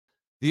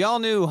The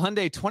all-new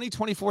Hyundai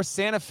 2024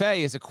 Santa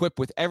Fe is equipped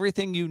with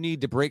everything you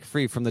need to break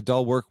free from the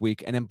dull work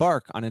week and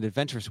embark on an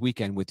adventurous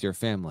weekend with your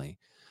family.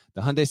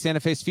 The Hyundai Santa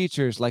Fe's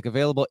features like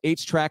available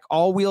H-Track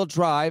all-wheel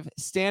drive,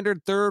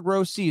 standard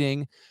third-row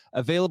seating,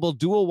 available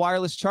dual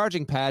wireless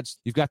charging pads.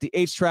 You've got the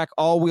H-Track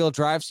all-wheel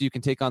drive so you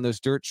can take on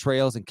those dirt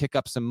trails and kick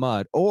up some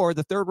mud. Or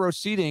the third-row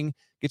seating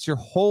gets your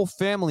whole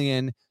family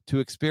in to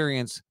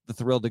experience the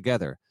thrill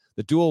together.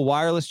 The dual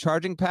wireless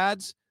charging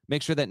pads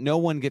make sure that no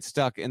one gets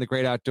stuck in the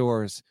great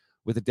outdoors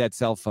with a dead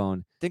cell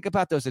phone. Think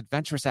about those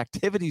adventurous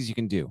activities you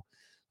can do,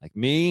 like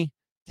me,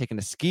 taking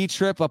a ski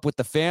trip up with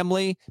the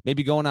family,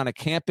 maybe going on a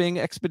camping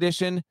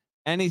expedition,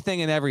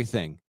 anything and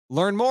everything.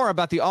 Learn more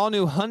about the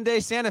all-new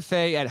Hyundai Santa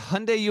Fe at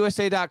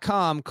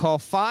HyundaiUSA.com. Call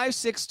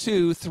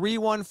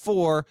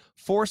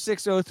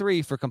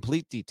 562-314-4603 for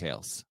complete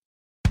details.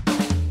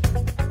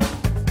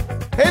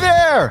 Hey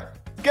there!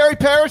 Gary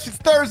Parrish. It's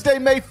Thursday,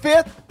 May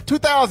 5th,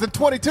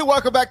 2022.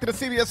 Welcome back to the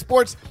CBS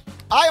Sports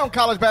Eye on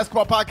College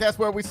Basketball Podcast,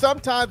 where we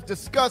sometimes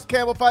discuss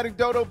camel fighting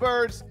dodo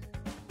birds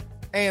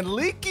and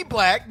leaky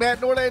black.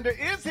 Matt Norlander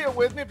is here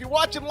with me. If you're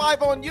watching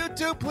live on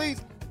YouTube,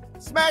 please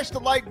smash the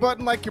like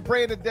button like you're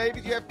Brandon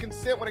Davies. You have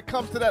consent when it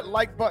comes to that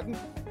like button.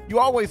 You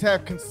always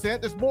have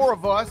consent. There's more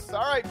of us.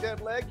 All right,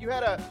 Deadleg, you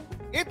had an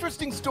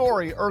interesting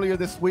story earlier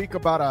this week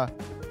about a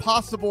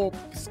possible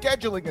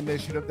scheduling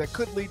initiative that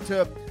could lead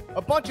to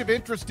a bunch of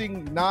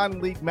interesting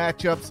non-league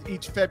matchups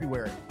each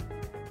February.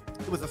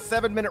 It was a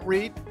 7-minute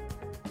read.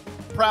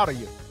 Proud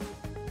of you.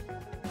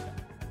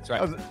 That's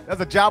right. That was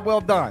a job well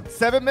done.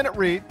 7-minute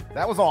read.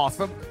 That was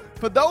awesome.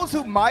 For those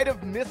who might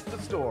have missed the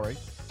story,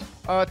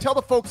 tell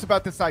the folks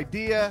about this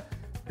idea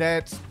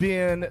that's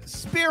been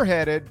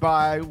spearheaded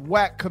by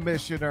WAC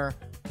Commissioner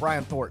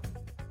Brian Thornton.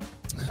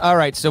 All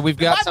right, so we've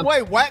got By the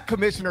way, WAC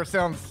Commissioner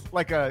sounds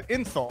like an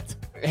insult.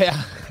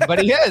 Yeah, but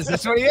he is.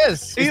 That's what he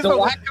is. He's the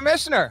WAC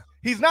Commissioner.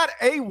 He's not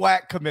a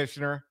WAC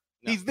Commissioner.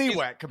 No, he's the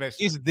WAC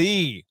Commissioner. He's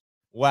the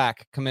WAC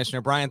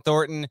Commissioner, Brian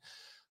Thornton,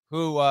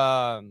 who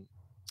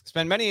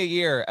spent many a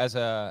year as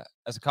a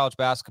college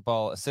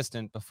basketball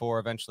assistant before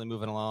eventually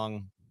moving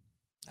along,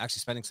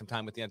 actually spending some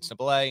time with the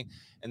NCAA,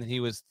 and then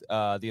he was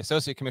the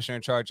associate commissioner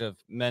in charge of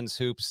men's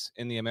hoops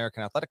in the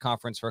American Athletic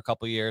Conference for a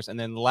couple of years, and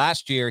then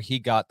last year he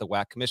got the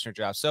WAC commissioner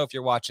job. So if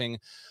you're watching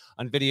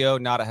on video,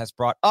 Nada has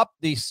brought up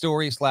the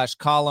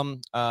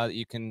story/column that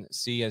you can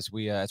see as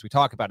we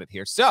talk about it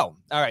here. So,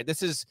 all right,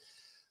 this is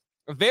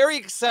a very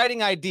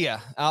exciting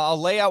idea.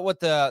 I'll lay out what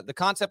the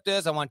concept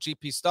is. I want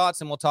GP's thoughts,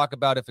 and we'll talk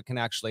about if it can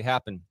actually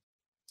happen.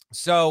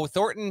 So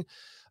Thornton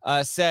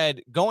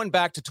said, going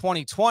back to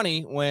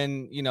 2020,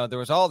 when there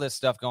was all this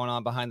stuff going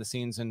on behind the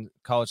scenes in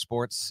college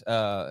sports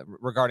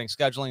regarding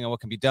scheduling and what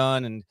can be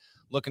done, and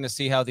looking to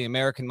see how the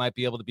American might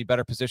be able to be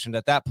better positioned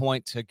at that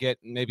point to get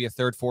maybe a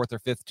third, fourth, or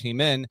fifth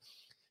team in.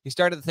 He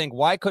started to think,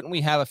 why couldn't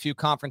we have a few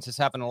conferences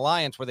have an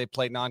alliance where they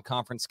play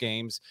non-conference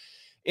games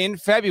in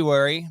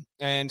February,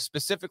 and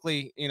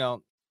specifically,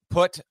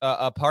 put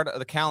a part of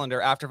the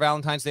calendar after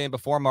Valentine's Day and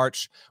before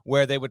March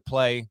where they would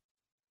play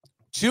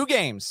 2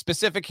 games,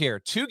 specific here,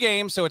 2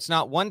 games. So it's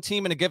not one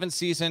team in a given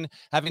season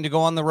having to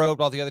go on the road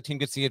while the other team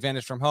gets the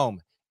advantage from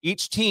home.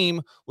 Each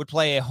team would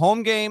play a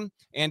home game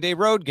and a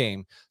road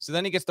game. So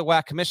then he gets the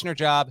WAC commissioner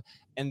job.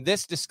 And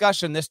this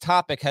discussion, this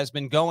topic has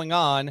been going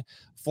on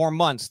for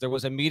months. There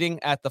was a meeting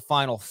at the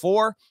Final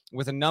Four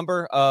with a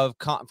number of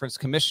conference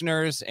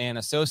commissioners and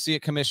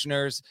associate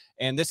commissioners.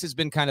 And this has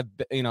been kind of,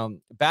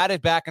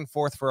 batted back and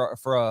forth for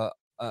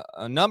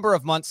a number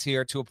of months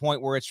here, to a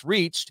point where it's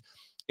reached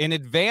in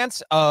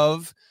advance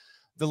of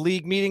the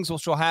league meetings,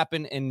 which will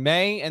happen in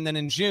May and then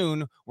in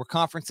June, where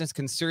conferences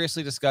can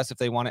seriously discuss if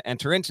they want to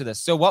enter into this.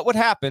 So what would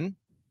happen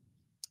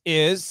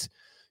is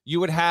you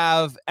would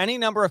have any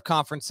number of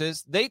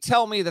conferences. They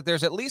tell me that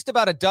there's at least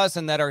about a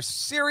dozen that are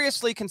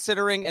seriously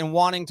considering and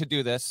wanting to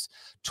do this.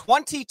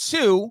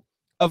 22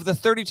 of the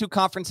 32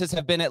 conferences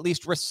have been at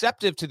least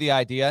receptive to the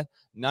idea.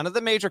 None of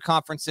the major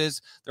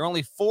conferences. There are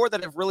only 4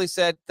 that have really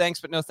said thanks,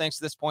 but no thanks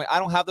to this point. I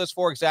don't have those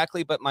 4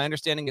 exactly, but my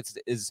understanding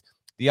is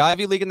the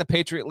Ivy League and the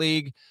Patriot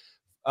League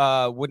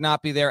would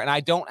not be there, and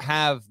I don't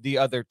have the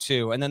other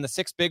 2. And then the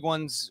 6 big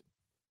ones,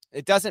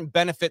 it doesn't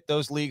benefit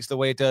those leagues the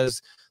way it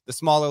does the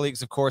smaller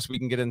leagues. Of course, we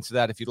can get into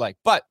that if you'd like.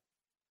 But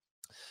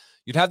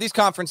you'd have these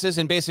conferences,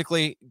 and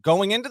basically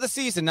going into the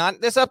season,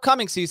 not this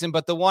upcoming season,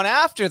 but the one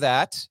after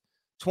that,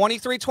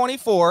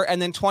 23-24,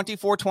 and then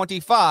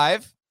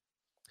 24-25,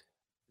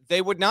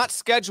 they would not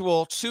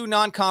schedule 2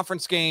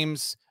 non-conference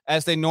games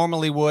as they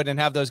normally would and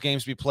have those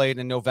games be played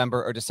in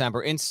November or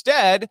December.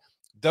 Instead,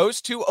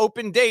 those 2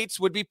 open dates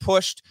would be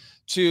pushed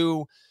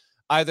to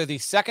either the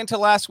second to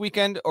last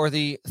weekend or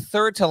the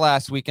third to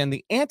last weekend,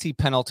 the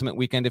anti-penultimate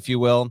weekend, if you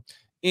will,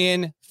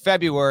 in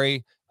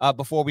February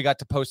before we got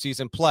to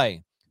postseason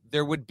play.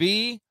 There would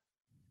be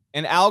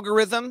an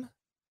algorithm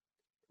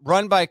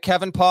run by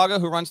Kevin Paga,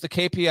 who runs the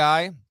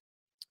KPI.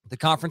 The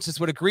conferences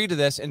would agree to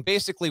this. And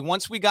basically,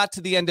 once we got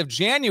to the end of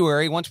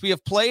January, once we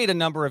have played a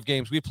number of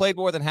games, we played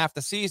more than half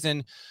the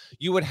season,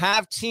 you would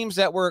have teams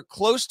that were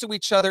close to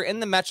each other in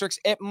the metrics.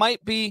 It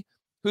might be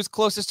who's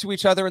closest to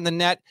each other in the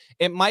net.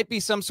 It might be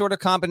some sort of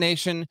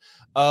combination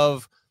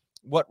of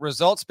what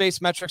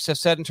results-based metrics have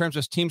said in terms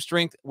of team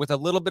strength with a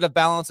little bit of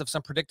balance of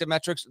some predictive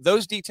metrics.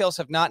 Those details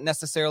have not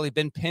necessarily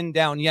been pinned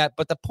down yet,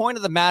 but the point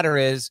of the matter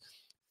is,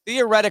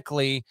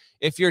 theoretically,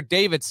 if you're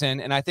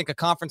Davidson, and I think a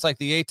conference like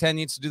the A10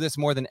 needs to do this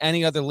more than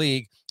any other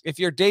league, if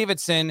you're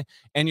Davidson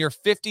and you're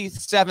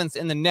 57th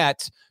in the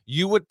net,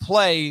 you would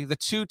play the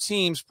two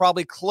teams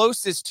probably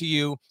closest to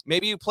you.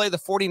 Maybe you play the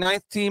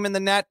 49th team in the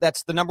net.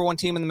 That's the number one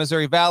team in the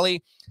Missouri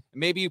Valley.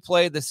 Maybe you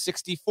play the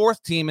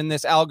 64th team in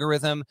this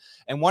algorithm.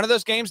 And one of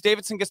those games,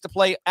 Davidson gets to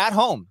play at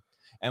home.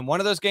 And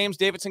one of those games,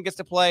 Davidson gets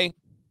to play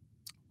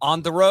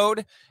on the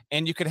road,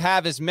 and you could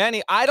have as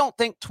many. I don't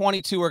think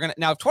 22 are going to.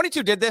 Now, if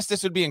 22 did this,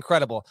 this would be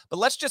incredible. But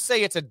let's just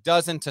say it's a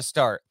dozen to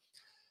start.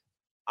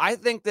 I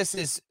think this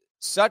is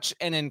such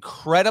an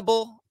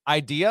incredible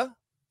idea.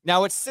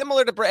 Now, it's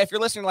similar to, if you're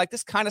listening, like,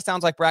 this kind of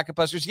sounds like Bracket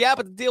Busters. Yeah,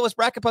 but the deal is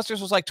Bracket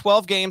Busters was like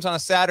 12 games on a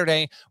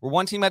Saturday where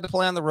one team had to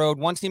play on the road,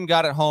 one team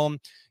got at home.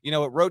 You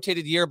know, it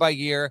rotated year by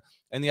year,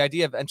 and the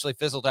idea eventually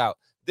fizzled out.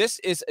 This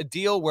is a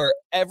deal where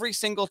every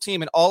single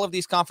team in all of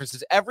these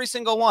conferences, every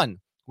single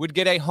one, would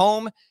get a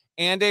home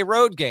and a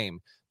road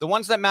game. The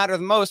ones that matter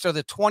the most are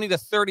the 20 to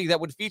 30 that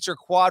would feature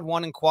quad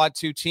 1 and quad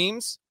 2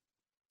 teams.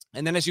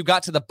 And then as you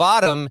got to the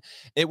bottom,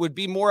 it would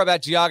be more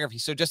about geography.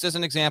 So just as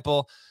an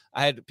example,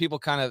 I had people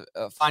kind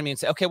of find me and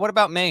say, okay, what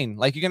about Maine?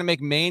 Like, you're going to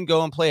make Maine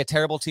go and play a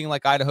terrible team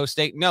like Idaho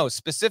State? No,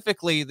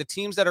 specifically the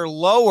teams that are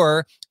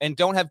lower and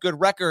don't have good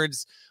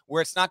records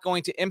where it's not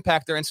going to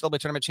impact their NCAA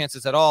tournament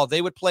chances at all,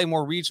 they would play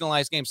more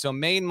regionalized games. So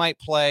Maine might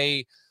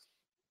play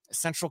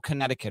Central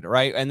Connecticut,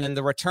 right? And then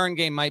the return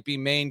game might be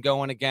Maine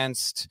going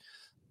against,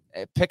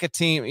 pick a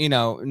team, you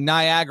know,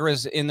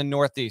 Niagara's in the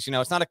Northeast. You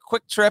know, it's not a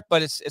quick trip,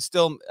 but it's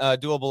still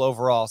doable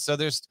overall. So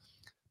there's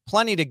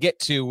plenty to get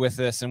to with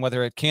this, and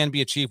whether it can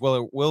be achieved, well,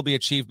 it will be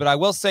achieved. But I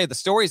will say the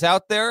story's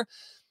out there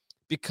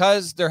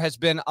because there has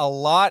been a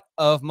lot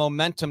of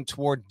momentum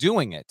toward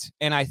doing it.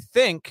 And I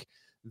think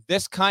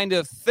this kind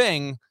of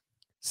thing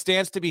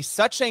stands to be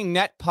such a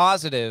net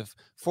positive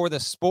for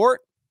the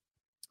sport.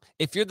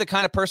 If you're the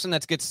kind of person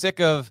that gets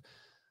sick of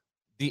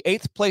the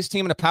 8th place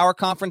team in a power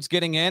conference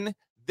getting in,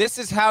 this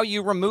is how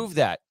you remove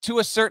that to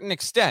a certain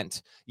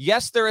extent.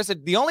 Yes, there is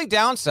the only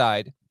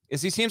downside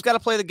is these teams got to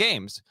play the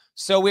games.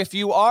 So if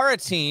you are a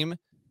team,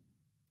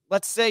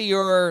 let's say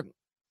you're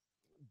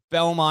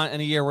Belmont in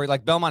a year where,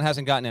 like, Belmont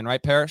hasn't gotten in,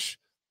 right, Parrish?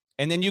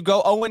 And then you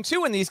go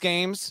 0-2 in these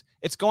games,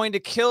 it's going to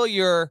kill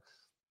your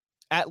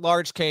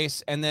at-large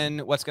case, and then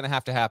what's going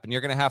to happen?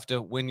 You're going to have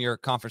to win your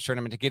conference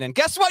tournament to get in.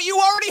 Guess what? You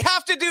already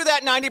have to do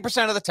that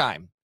 90% of the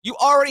time. You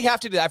already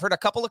have to do that. I've heard a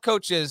couple of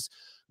coaches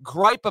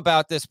gripe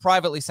about this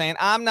privately, saying,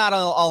 I'm not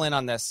all in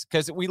on this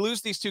because we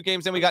lose these 2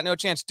 games and we got no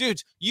chance.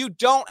 Dudes, you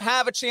don't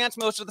have a chance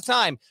most of the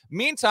time.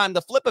 Meantime,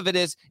 the flip of it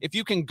is, if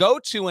you can go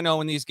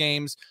 2-0 in these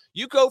games,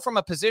 you go from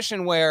a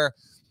position where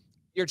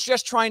you're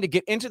just trying to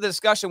get into the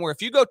discussion, where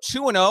if you go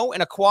 2-0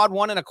 in a quad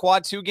 1 and a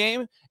quad 2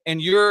 game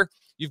and you've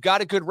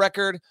got a good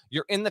record,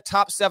 you're in the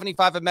top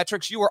 75 of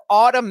metrics, you are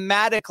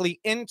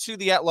automatically into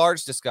the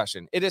at-large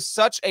discussion. It is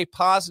such a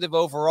positive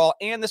overall,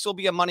 and this will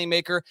be a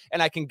moneymaker.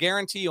 And I can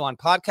guarantee you, on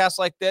podcasts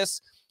like this,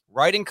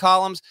 writing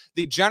columns,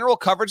 the general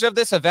coverage of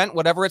this event,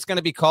 whatever it's going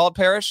to be called,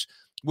 Parrish,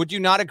 would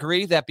you not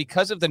agree that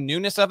because of the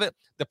newness of it,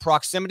 the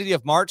proximity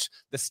of March,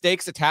 the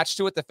stakes attached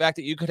to it, the fact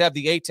that you could have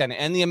the A10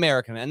 and the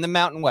American and the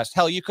Mountain West,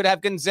 hell, you could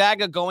have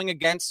Gonzaga going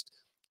against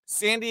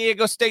San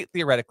Diego State,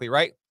 theoretically,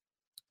 right?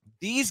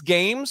 These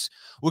games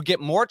will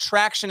get more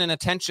traction and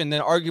attention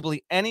than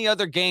arguably any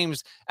other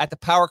games at the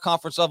power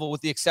conference level,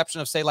 with the exception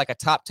of, say, like a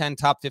top 10,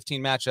 top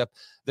 15 matchup.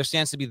 There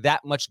stands to be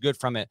that much good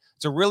from it.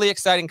 It's a really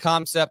exciting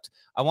concept.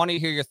 I want to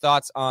hear your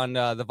thoughts on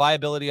the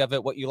viability of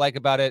it, what you like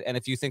about it, and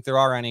if you think there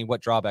are any, what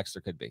drawbacks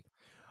there could be.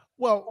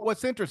 Well,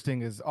 what's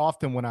interesting is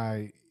often when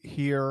I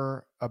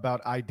hear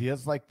about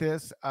ideas like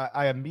this,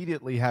 I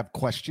immediately have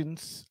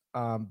questions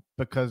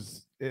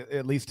because,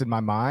 at least in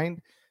my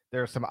mind,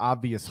 there are some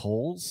obvious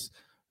holes.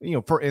 You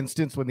know, for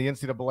instance, when the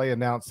NCAA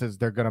announces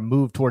they're going to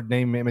move toward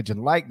name, image,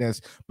 and likeness,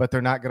 but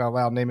they're not going to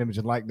allow name, image,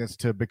 and likeness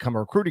to become a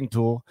recruiting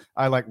tool,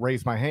 I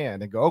raise my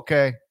hand and go,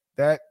 okay,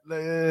 how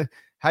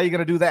are you going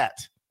to do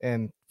that?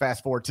 And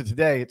fast forward to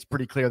today, it's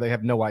pretty clear they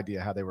have no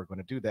idea how they were going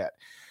to do that.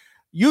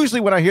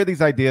 Usually when I hear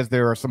these ideas,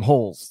 there are some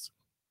holes.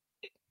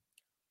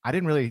 I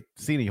didn't really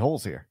see any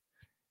holes here.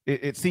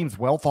 It seems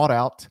well thought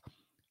out,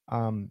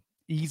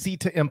 easy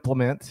to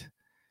implement,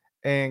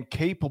 and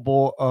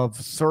capable of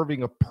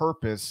serving a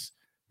purpose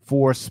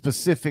for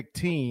specific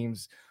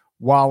teams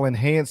while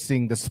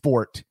enhancing the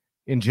sport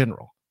in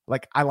general.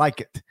 Like, I like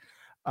it.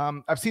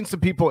 I've seen some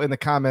people in the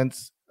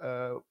comments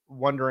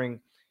wondering,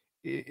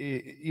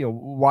 you know,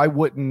 why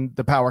wouldn't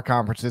the power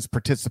conferences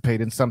participate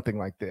in something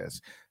like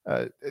this?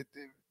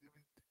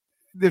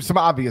 There's some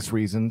obvious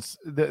reasons.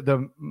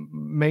 The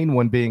main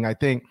one being, I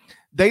think,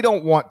 they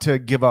don't want to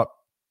give up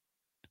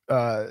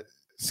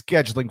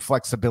scheduling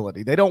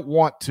flexibility. They don't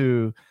want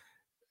you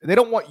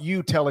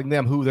telling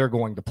them who they're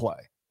going to play.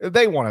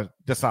 They want to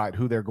decide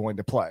who they're going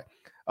to play.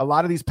 A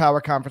lot of these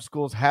power conference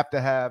schools have to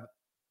have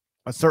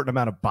a certain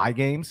amount of buy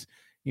games,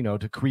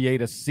 to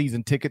create a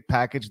season ticket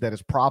package that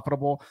is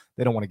profitable.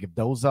 They don't want to give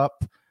those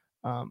up.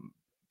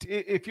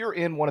 If you're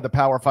in one of the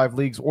Power 5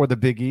 leagues or the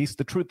Big East,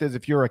 the truth is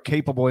if you're a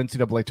capable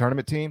NCAA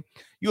tournament team,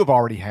 you have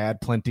already had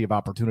plenty of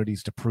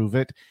opportunities to prove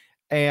it.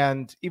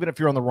 And even if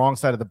you're on the wrong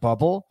side of the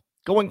bubble,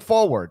 going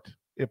forward,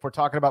 if we're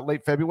talking about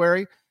late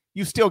February,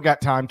 you still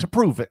got time to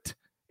prove it.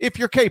 If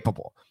you're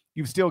capable,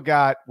 you've still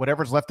got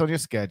whatever's left on your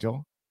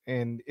schedule.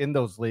 And in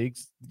those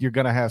leagues, you're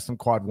going to have some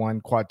quad 1,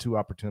 quad 2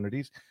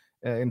 opportunities.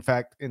 In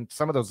fact, in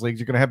some of those leagues,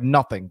 you're going to have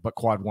nothing but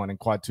quad 1 and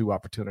quad 2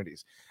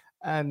 opportunities.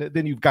 And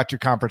then you've got your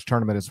conference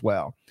tournament as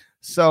well.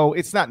 So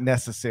it's not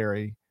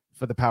necessary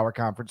for the power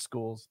conference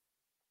schools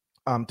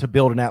to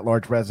build an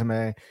at-large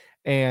resume,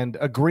 and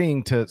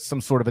agreeing to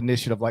some sort of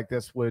initiative like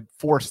this would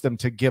force them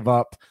to give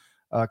up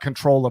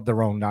control of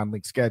their own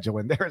non-league schedule.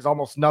 And there is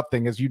almost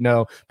nothing, as you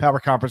know, power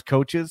conference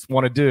coaches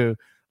want to do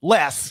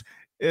less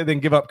than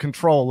give up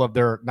control of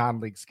their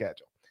non-league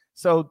schedule.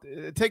 So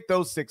take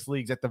those 6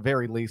 leagues at the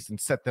very least and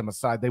set them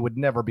aside. They would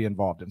never be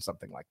involved in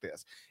something like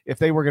this. If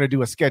they were going to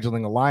do a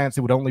scheduling alliance,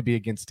 it would only be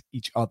against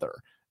each other,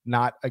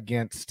 not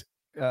against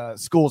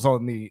schools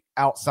on the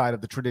outside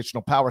of the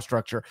traditional power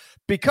structure,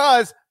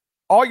 because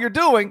all you're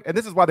doing, and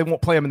this is why they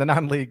won't play them in the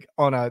non-league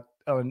on a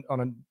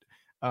home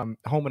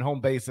and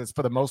home basis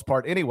for the most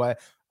part anyway,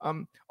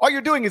 all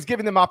you're doing is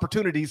giving them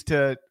opportunities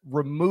to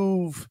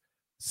remove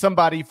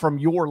somebody from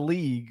your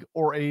league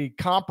or a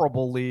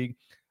comparable league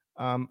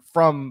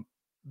from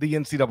the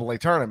NCAA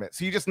tournament.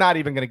 So you're just not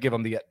even going to give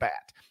them the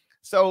at-bat.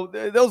 So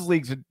those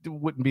leagues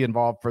wouldn't be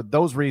involved for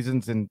those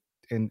reasons and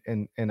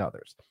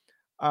others.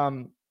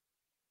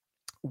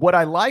 What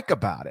I like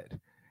about it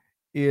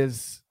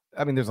is,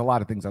 there's a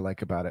lot of things I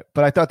like about it,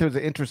 but I thought there was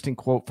an interesting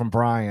quote from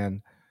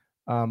Brian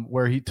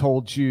where he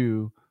told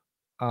you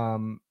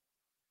that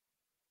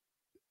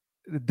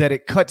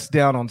it cuts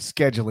down on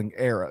scheduling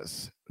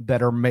errors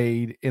that are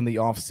made in the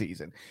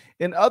offseason.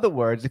 In other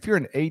words, if you're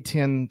an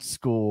A-10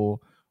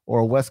 school or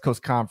a West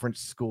Coast Conference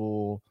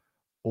school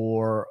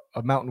or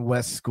a Mountain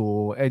West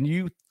school, and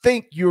you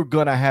think you're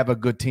going to have a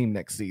good team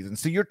next season,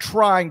 so you're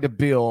trying to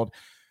build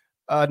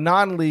a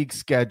non-league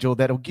schedule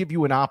that will give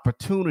you an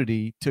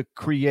opportunity to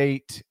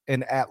create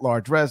an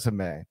at-large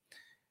resume,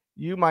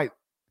 you might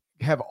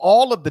have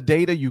all of the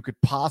data you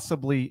could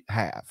possibly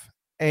have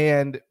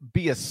and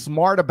be as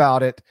smart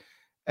about it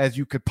as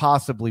you could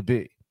possibly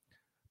be.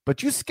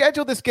 But you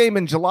schedule this game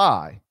in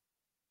July.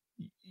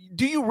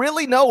 Do you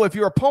really know if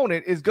your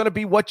opponent is going to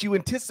be what you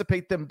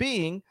anticipate them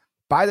being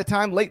by the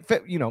time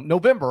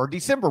November or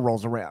December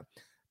rolls around?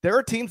 There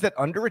are teams that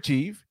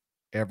underachieve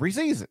every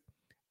season,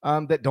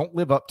 that don't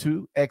live up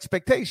to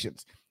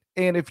expectations.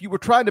 And if you were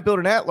trying to build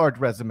an at-large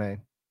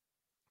resume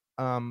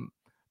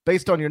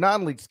based on your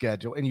non-league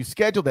schedule, and you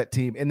schedule that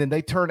team, and then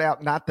they turn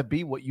out not to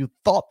be what you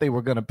thought they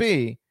were going to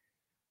be,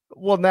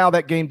 well, now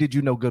that game did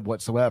you no good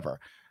whatsoever.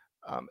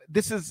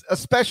 This is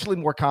especially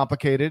more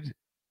complicated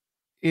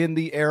in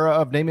the era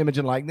of name, image,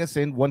 and likeness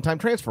and one-time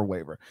transfer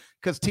waiver,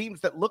 because teams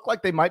that look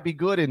like they might be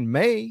good in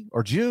May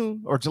or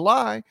June or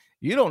July,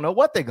 you don't know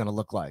what they're going to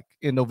look like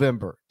in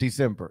November,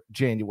 December,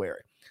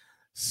 January.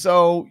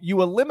 So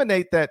you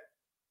eliminate that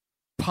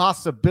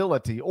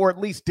possibility, or at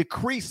least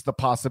decrease the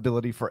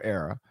possibility for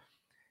error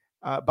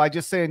by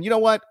just saying, you know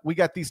what, we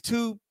got these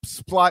 2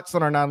 slots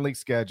on our non-league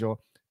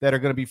schedule that are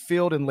going to be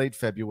filled in late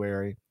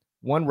February,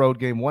 1 road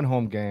game, 1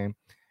 home game.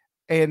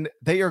 And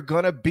they are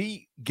going to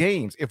be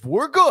games. If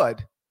we're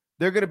good,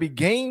 they're going to be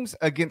games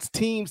against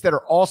teams that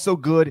are also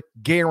good,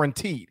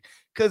 guaranteed,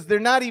 because they're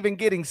not even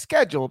getting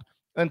scheduled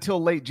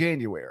until late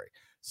January.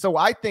 So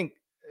I think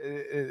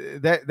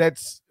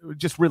that's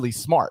just really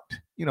smart.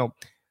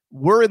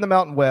 We're in the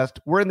Mountain West.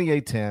 We're in the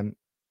A-10.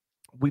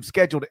 We've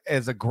scheduled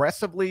as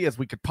aggressively as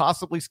we could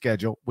possibly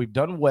schedule. We've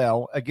done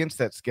well against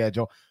that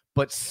schedule,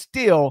 but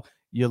still,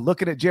 you're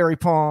looking at Jerry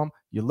Palm,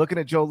 you're looking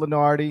at Joe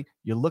Lunardi,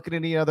 you're looking at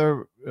any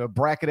other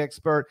bracket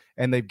expert,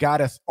 and they've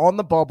got us on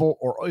the bubble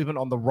or even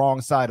on the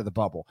wrong side of the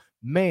bubble.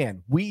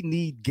 Man, we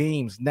need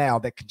games now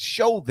that can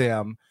show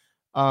them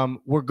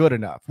we're good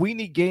enough. We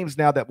need games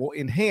now that will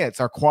enhance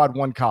our quad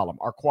 1 column,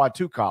 our quad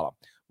 2 column.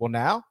 Well,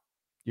 now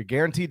you're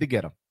guaranteed to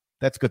get them.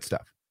 That's good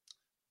stuff.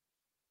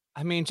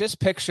 Just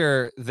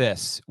picture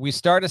this. We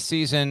start a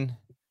season.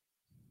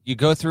 You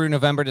go through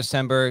November,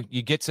 December,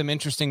 you get some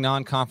interesting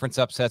non-conference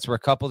upsets where a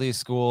couple of these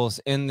schools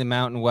in the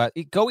Mountain West,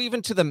 go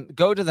to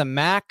the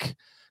MAC,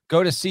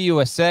 go to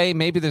CUSA.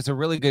 Maybe there's a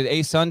really good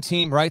ASUN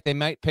team, right? They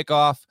might pick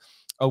off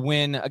a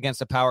win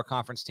against a power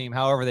conference team,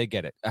 however they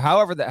get it,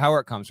 however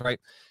it comes, right?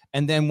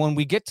 And then when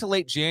we get to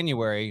late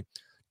January,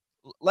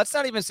 let's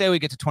not even say we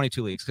get to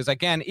 22 leagues, because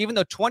again, even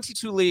though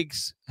 22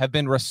 leagues have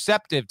been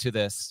receptive to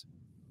this,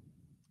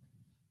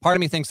 part of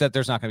me thinks that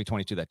there's not going to be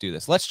 22 that do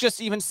this. Let's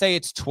just even say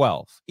it's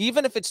 12.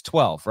 Even if it's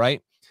 12,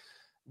 right?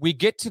 We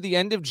get to the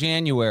end of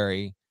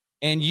January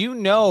and you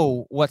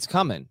know what's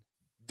coming.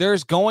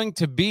 There's going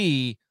to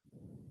be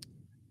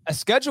a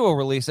schedule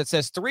release that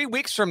says 3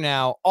 weeks from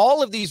now,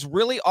 all of these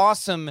really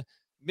awesome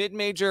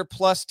mid-major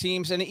plus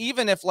teams, and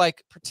even if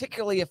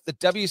particularly if the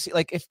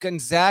WC, if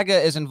Gonzaga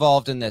is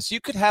involved in this, you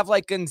could have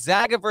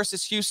Gonzaga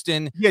versus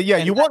Houston. Yeah.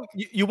 You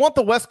want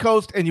the West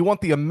Coast and you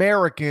want the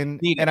American,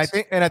 and I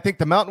think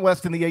the Mountain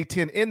West and the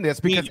A-10 in this,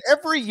 because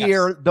every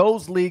year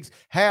those leagues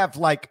have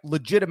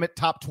legitimate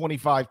top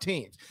 25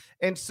 teams.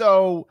 And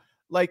so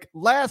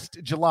last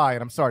July,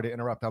 and I'm sorry to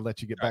interrupt, I'll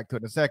let you get back to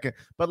it in a second,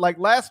 but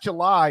last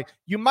July,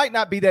 you might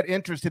not be that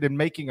interested in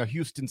making a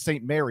Houston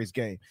St. Mary's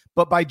game,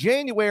 but by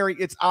January,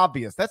 it's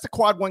obvious. That's a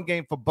quad one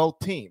game for both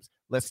teams.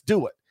 Let's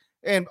do it.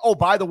 And, oh,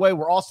 by the way,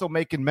 we're also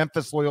making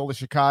Memphis, Loyola,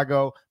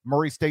 Chicago,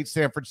 Murray State,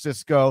 San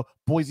Francisco,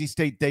 Boise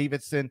State,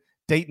 Davidson,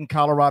 Dayton,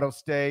 Colorado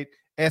State,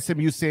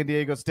 SMU, San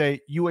Diego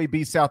State,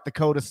 UAB, South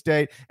Dakota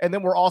State. And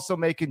then we're also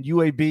making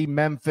UAB,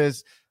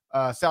 Memphis,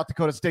 South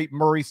Dakota State,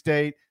 Murray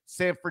State,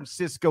 San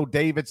Francisco,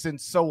 Davidson,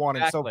 so on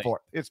and so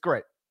forth. It's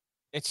great.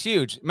 It's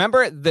huge.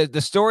 Remember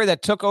the story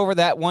that took over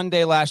that one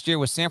day last year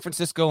was San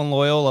Francisco and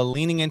Loyola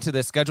leaning into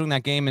scheduling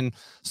that game in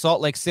Salt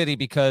Lake City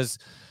because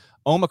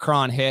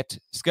Omicron hit.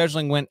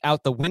 Scheduling went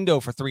out the window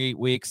for 3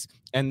 weeks,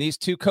 and these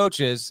two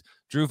coaches,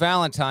 Drew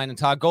Valentine and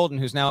Todd Golden,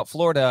 who's now at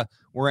Florida,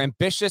 were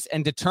ambitious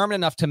and determined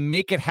enough to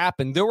make it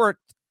happen. There were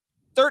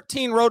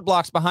 13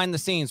 roadblocks behind the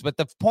scenes, but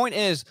the point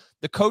is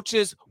the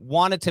coaches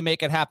wanted to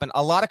make it happen.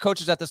 A lot of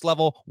coaches at this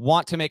level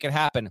want to make it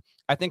happen.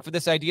 I think for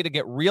this idea to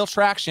get real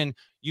traction,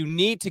 you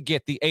need to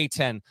get the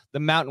A-10, the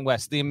Mountain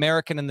West, the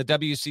American, and the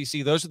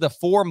WCC. Those are the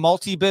 4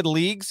 multi-bid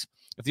leagues.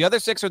 If the other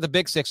 6 are the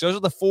Big 6, those are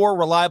the 4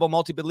 reliable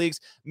multi-bid leagues.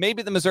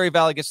 Maybe the Missouri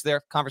Valley gets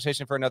their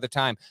conversation for another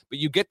time, but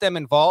you get them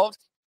involved.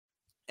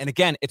 And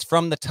again, it's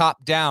from the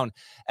top down.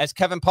 As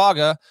Kevin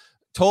Paga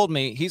told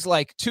me, he's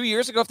 2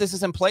 years ago, if this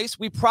is in place,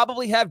 we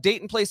probably have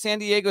Dayton play San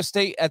Diego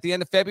State at the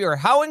end of February.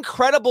 How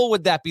incredible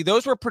would that be?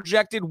 Those were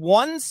projected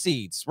 1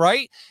 seeds,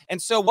 right?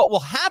 And so what will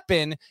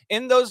happen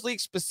in those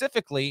leagues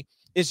specifically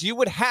is you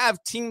would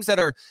have teams that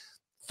are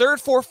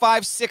 3rd, 4th,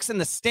 5th, 6th in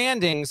the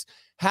standings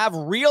have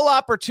real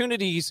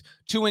opportunities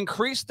to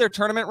increase their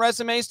tournament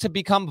resumes to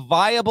become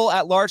viable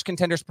at large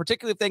contenders,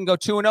 particularly if they can go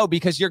 2-0,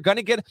 because you're going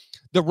to get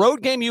the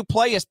road game you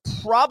play is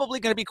probably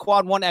going to be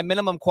quad 1, at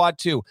minimum quad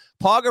 2.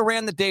 Paga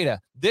ran the data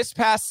this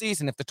past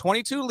season. If the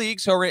 22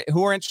 leagues who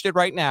are interested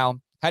right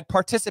now had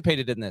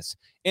participated in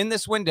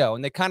this window,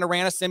 and they kind of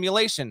ran a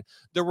simulation,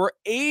 there were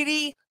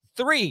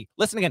 83,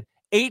 listen again,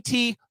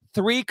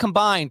 83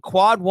 combined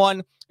quad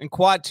 1 and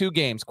quad 2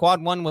 games.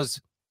 Quad 1 was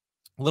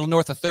a little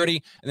north of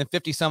 30, and then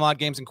 50 some odd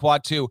games in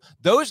quad 2.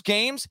 Those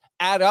games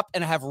add up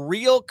and have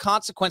real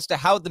consequence to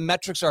how the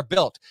metrics are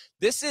built.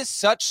 This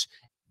is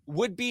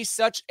would be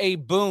such a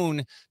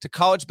boon to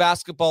college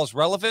basketball's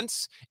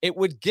relevance. It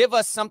would give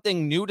us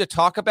something new to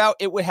talk about.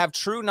 It would have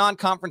true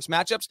non-conference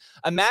matchups.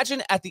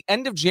 Imagine at the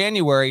end of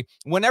January,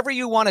 whenever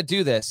you want to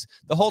do this,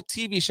 the whole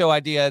TV show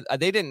idea,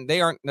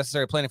 they aren't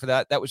necessarily planning for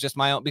that. That was just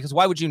my own, because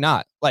why would you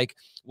not?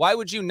 Why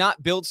would you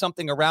not build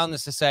something around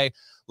this to say,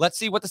 let's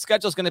see what the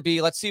schedule is going to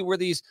be. Let's see where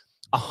these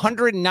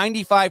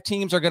 195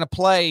 teams are going to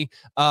play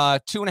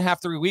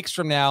 2.5, 3 weeks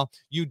from now.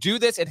 You do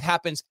this. It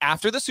happens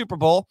after the Super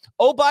Bowl.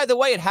 Oh, by the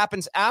way, it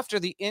happens after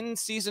the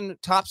in-season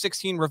top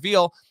 16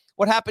 reveal.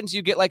 What happens?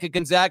 You get a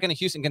Gonzaga and a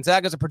Houston.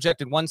 Gonzaga's a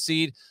projected 1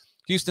 seed.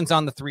 Houston's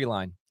on the 3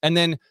 line. And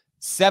then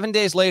 7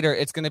 days later,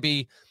 it's going to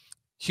be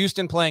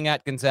Houston playing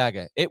at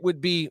Gonzaga. It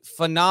would be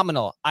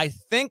phenomenal. I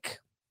think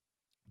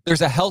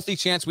there's a healthy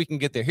chance we can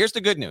get there. Here's the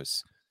good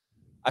news.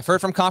 I've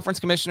heard from conference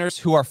commissioners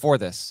who are for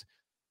this.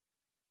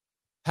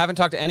 Haven't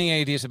talked to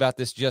any ADs about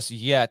this just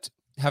yet.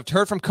 Have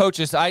heard from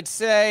coaches. I'd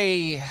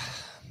say,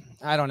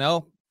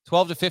 12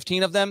 to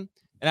 15 of them.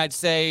 And I'd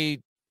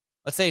say,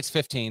 let's say it's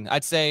 15.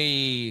 I'd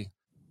say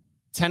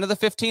 10 of the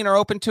 15 are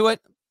open to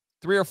it.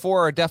 3 or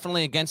 4 are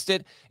definitely against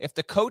it. If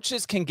the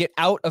coaches can get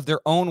out of their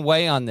own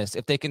way on this,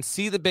 if they can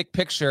see the big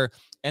picture,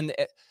 and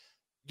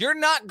you're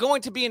not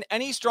going to be in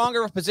any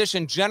stronger of a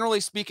position, generally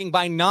speaking,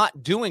 by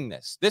not doing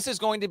this. This is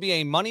going to be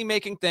a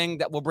money-making thing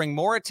that will bring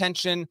more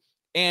attention.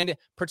 And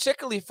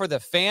particularly for the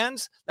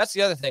fans, that's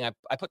the other thing.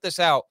 I put this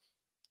out.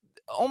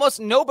 Almost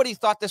nobody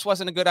thought this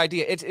wasn't a good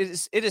idea. It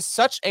is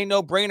such a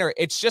no-brainer.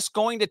 It's just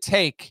going to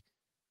take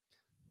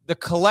the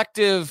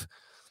collective,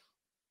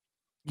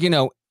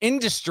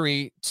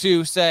 industry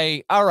to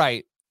say, all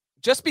right,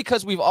 just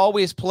because we've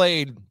always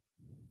played,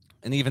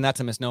 and even that's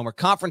a misnomer,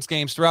 conference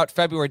games throughout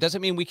February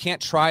doesn't mean we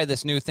can't try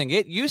this new thing.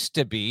 It used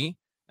to be,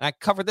 and I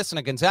covered this in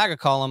a Gonzaga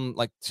column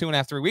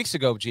 2.5, 3 weeks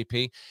ago,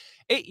 GP.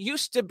 It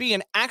used to be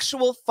an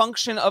actual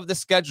function of the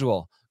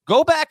schedule.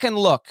 Go back and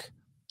look,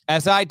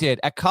 as I did,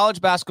 at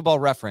College Basketball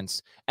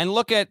Reference, and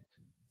look at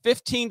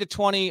 15 to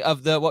 20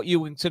 of what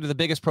you consider the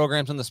biggest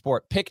programs in the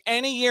sport. Pick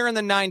any year in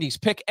the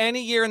 90s. Pick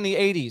any year in the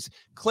 80s.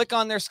 Click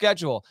on their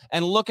schedule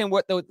and look at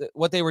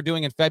what they were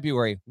doing in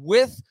February.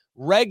 With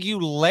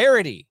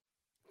regularity,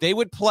 they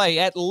would play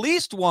at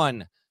least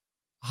one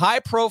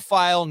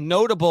high-profile,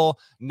 notable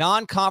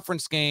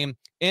non-conference game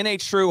in a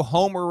true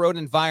home or road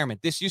environment.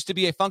 This used to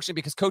be a function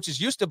because coaches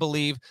used to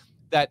believe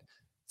that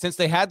since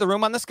they had the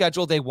room on the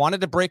schedule, they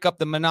wanted to break up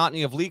the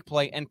monotony of league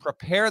play and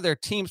prepare their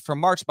teams for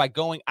March by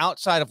going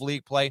outside of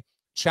league play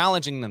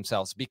challenging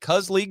themselves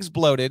because leagues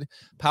bloated,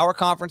 power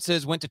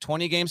conferences went to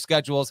 20-game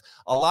schedules.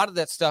 A lot of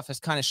that stuff has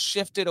kind of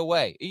shifted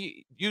away.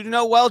 You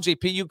know well,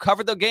 GP, you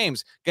covered the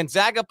games.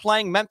 Gonzaga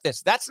playing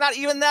Memphis. That's not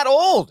even that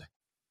old.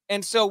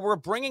 And so we're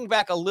bringing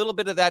back a little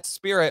bit of that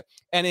spirit.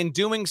 And in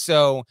doing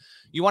so,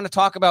 you want to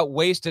talk about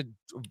ways to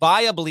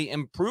viably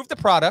improve the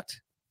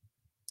product,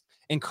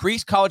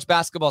 increase college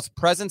basketball's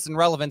presence and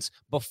relevance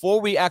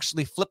before we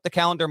actually flip the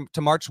calendar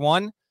to March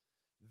 1.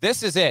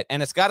 This is it,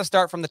 and it's got to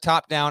start from the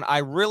top down. I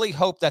really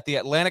hope that the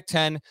Atlantic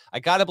 10, I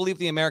got to believe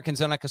the American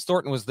Zone, because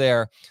Thornton was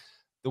there,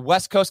 the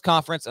West Coast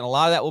Conference, and a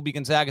lot of that will be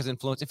Gonzaga's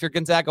influence. If you're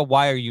Gonzaga,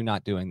 why are you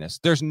not doing this?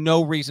 There's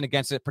no reason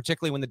against it,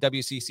 particularly when the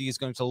WCC is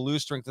going to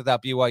lose strength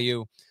without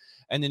BYU,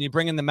 and then you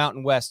bring in the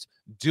Mountain West.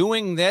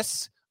 Doing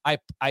this, I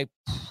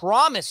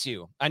promise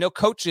you, I know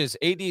coaches,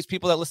 ADs,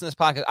 people that listen to this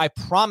podcast, I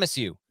promise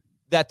you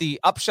that the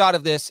upshot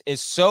of this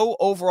is so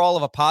overall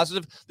of a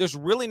positive. There's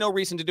really no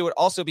reason to do it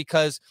also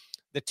because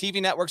the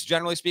TV networks,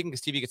 generally speaking,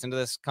 because TV gets into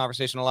this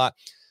conversation a lot,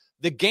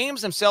 the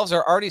games themselves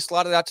are already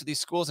slotted out to these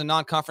schools in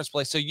non-conference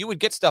play. So you would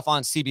get stuff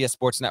on CBS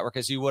Sports Network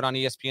as you would on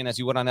ESPN, as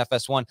you would on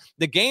FS1.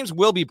 The games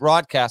will be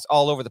broadcast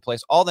all over the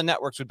place. All the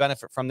networks would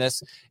benefit from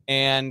this.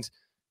 And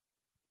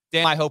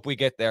damn, I hope we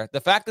get there.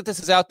 The fact that this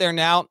is out there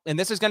now, and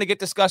this is going to get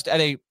discussed at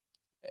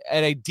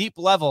a deep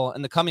level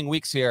in the coming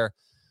weeks here,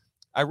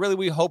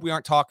 we hope we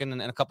aren't talking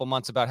in a couple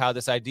months about how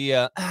this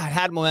idea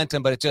had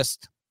momentum, but it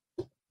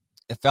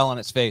fell on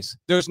its face.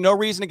 There's no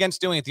reason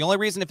against doing it. The only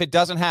reason if it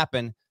doesn't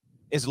happen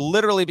is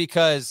literally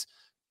because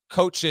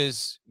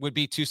coaches would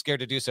be too scared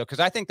to do so.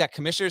 Because I think that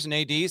commissioners and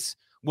ADs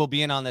will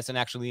be in on this and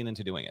actually lean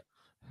into doing it.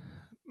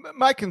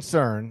 My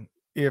concern,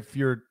 if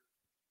you're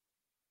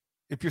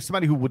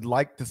somebody who would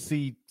like to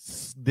see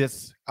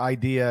this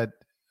idea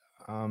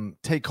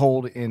take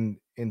hold in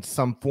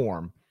some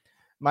form,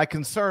 my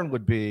concern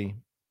would be,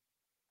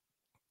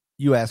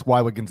 you ask,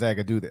 why would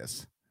Gonzaga do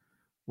this?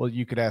 Well,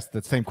 you could ask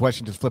the same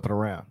question, just flip it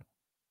around.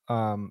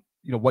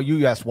 What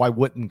you asked, why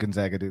wouldn't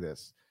Gonzaga do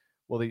this?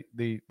 Well,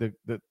 the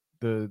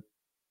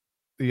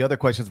other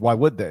question is, why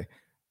would they?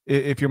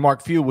 If you're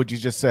Mark Few, would you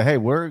just say, hey,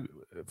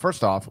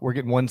 first off, we're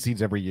getting 1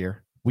 seeds every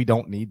year. We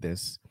don't need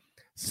this.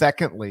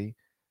 Secondly,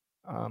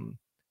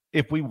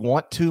 if we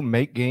want to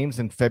make games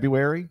in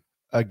February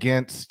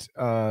against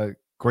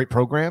great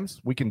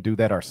programs, we can do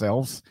that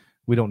ourselves.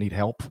 We don't need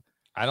help.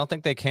 I don't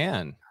think they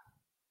can.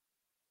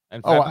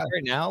 And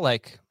February now,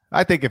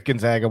 I think if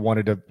Gonzaga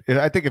wanted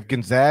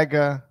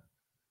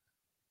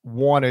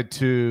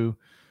to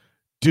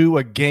do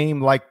a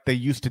game like they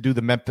used to do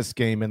the Memphis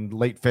game in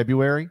late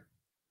February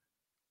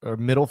or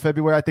middle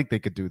February, I think they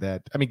could do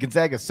that. I mean,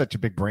 Gonzaga is such a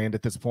big brand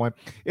at this point.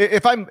 They're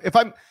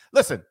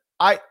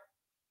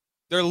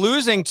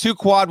losing 2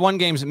 quad 1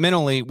 games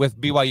mentally with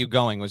BYU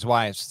going, was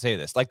why I say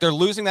this. They're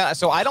losing that.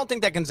 So I don't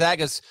think that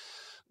Gonzaga's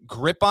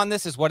grip on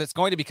this is what it's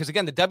going to be. Because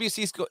again, the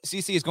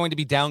WCC is going to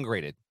be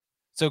downgraded.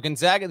 So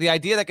Gonzaga, the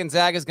idea that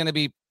Gonzaga is going to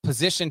be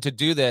positioned to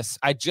do this,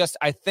 I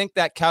think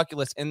that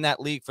calculus in that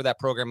league for that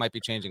program might be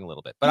changing a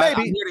little bit. But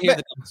I'm here to hear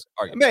the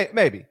argument.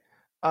 Maybe.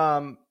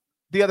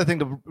 The other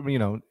thing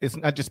it's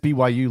not just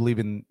BYU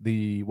leaving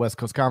the West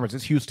Coast Conference;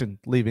 it's Houston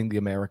leaving the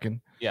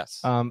American.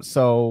 Yes. And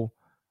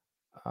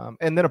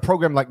then a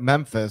program like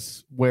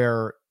Memphis,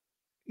 where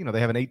they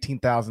have an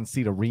 18,000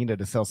 seat arena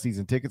to sell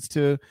season tickets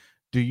to.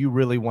 Do you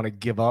really want to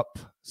give up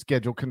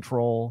schedule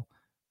control?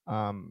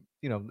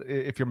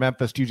 If you're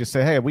Memphis, do you just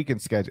say, hey, we can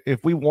schedule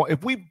if we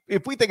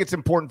think it's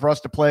important for us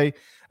to play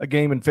a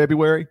game in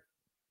February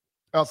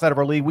outside of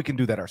our league, we can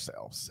do that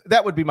ourselves.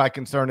 That would be my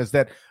concern, is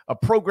that a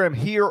program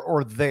here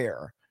or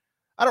there.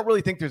 I don't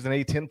really think there's an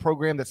A-10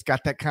 program that's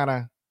got that kind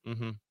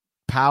of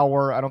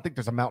power. I don't think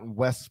there's a Mountain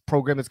West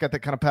program that's got that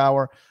kind of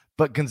power.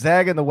 But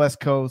Gonzaga in the West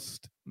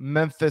Coast,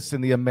 Memphis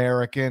in the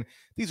American,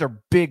 these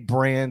are big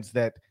brands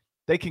that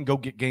they can go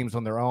get games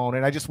on their own.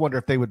 And I just wonder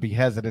if they would be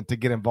hesitant to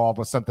get involved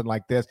with something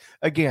like this.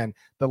 Again,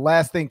 the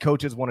last thing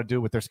coaches want to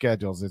do with their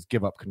schedules is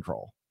give up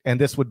control.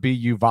 And this would be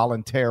you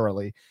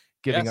voluntarily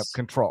giving up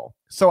control.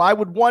 So I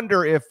would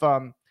wonder if,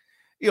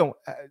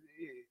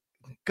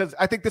 because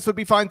I think this would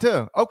be fine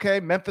too. Okay,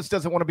 Memphis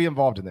doesn't want to be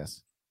involved in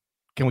this.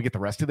 Can we get the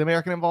rest of the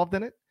American involved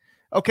in it?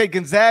 Okay,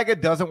 Gonzaga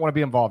doesn't want to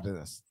be involved in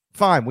this.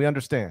 Fine, we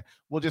understand.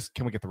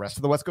 Can we get the rest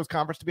of the West Coast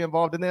Conference to be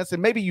involved in this?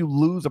 And maybe you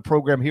lose a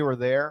program here or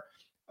there,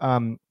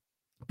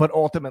 but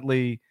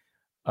ultimately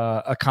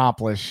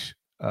accomplish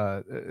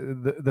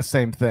the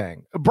same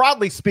thing.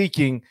 Broadly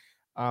speaking,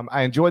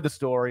 I enjoyed the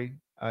story.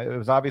 It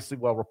was obviously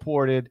well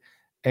reported,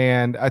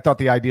 and I thought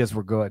the ideas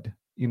were good.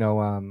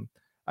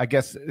 I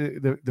guess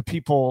the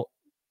people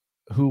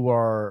who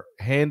are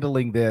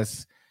handling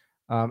this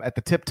at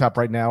the tip top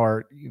right now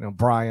are,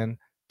 Brian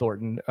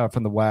Thornton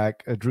from the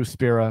WAC, Drew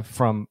Spira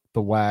from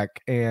the WAC,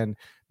 and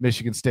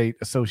Michigan State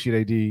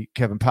Associate AD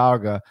Kevin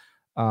Pauga.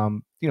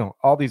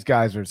 All these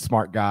guys are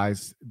smart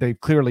guys. They've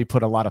clearly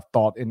put a lot of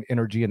thought and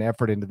energy and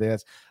effort into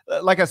this.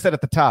 Like I said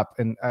at the top,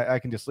 and I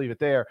can just leave it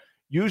there.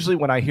 Usually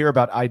when I hear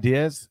about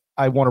ideas,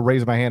 I want to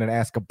raise my hand and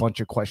ask a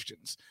bunch of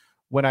questions.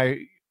 When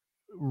I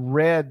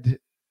read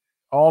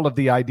all of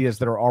the ideas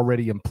that are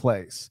already in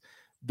place,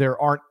 there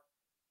aren't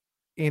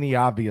any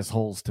obvious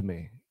holes to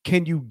me.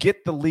 Can you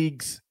get the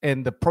leagues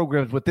and the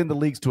programs within the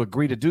leagues to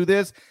agree to do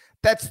this?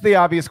 That's the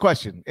obvious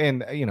question.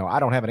 And, I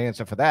don't have an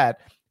answer for that,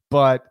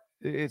 but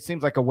it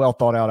seems like a well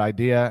thought out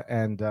idea.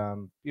 And,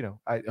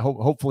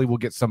 hopefully we'll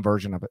get some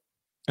version of it.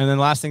 And then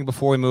last thing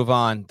before we move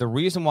on, the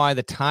reason why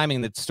the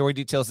timing, the story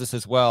details this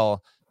as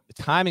well,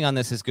 the timing on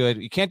this is good.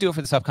 You can't do it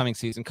for this upcoming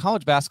season.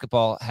 College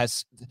basketball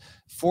has,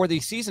 for the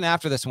season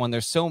after this one,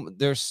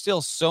 there's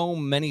still so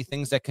many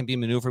things that can be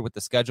maneuvered with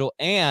the schedule.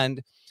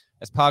 And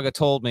as Paga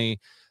told me,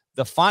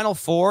 the Final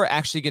Four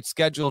actually gets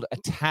scheduled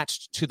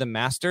attached to the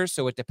Masters.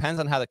 So it depends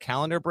on how the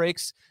calendar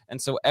breaks.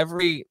 And so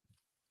the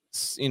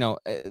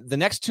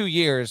next 2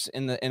 years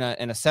in a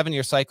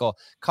 7-year cycle,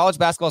 college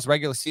basketball's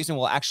regular season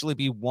will actually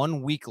be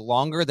 1 week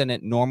longer than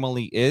it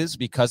normally is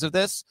because of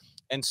this.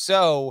 And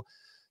so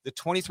the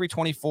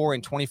 23-24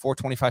 and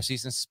 24-25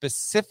 seasons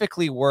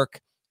specifically work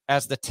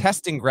as the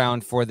testing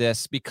ground for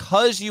this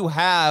because you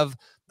have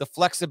the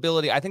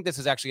flexibility. I think this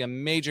is actually a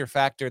major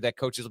factor that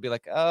coaches will be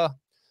like,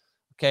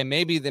 okay,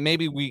 maybe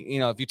we,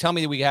 if you tell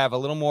me that we have a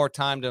little more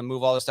time to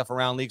move all this stuff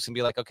around, leagues can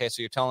be like, okay,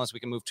 so you're telling us we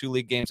can move 2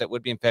 league games that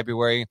would be in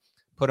February,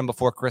 put them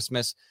before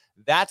Christmas.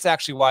 That's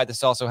actually why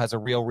this also has a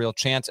real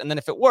chance. And then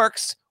if it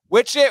works,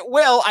 which it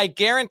will, I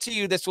guarantee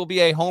you this will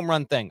be a home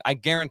run thing. I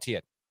guarantee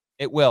it.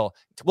 It will.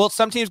 Will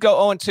some teams go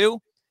 0-2?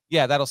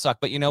 Yeah, that'll suck.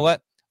 But you know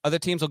what? Other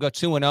teams will go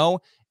 2-0.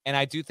 And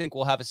I do think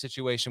we'll have a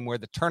situation where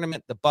the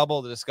tournament, the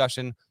bubble, the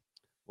discussion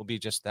will be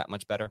just that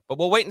much better. But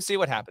we'll wait and see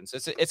what happens.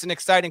 It's an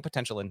exciting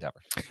potential endeavor.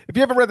 If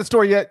you haven't read the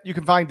story yet, you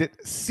can find it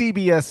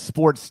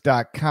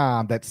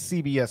cbssports.com. That's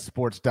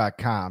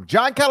cbssports.com.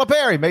 John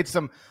Calipari made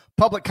some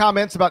public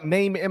comments about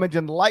name, image,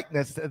 and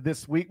likeness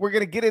this week. We're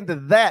going to get into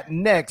that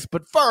next.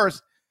 But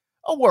first,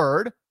 a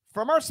word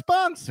from our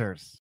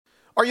sponsors.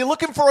 Are you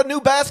looking for a new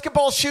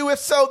basketball shoe? If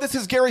so, this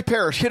is Gary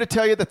Parrish here to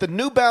tell you that the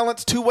New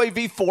Balance 2-Way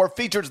V4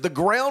 features the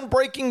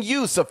groundbreaking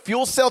use of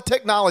fuel cell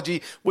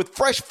technology with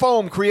fresh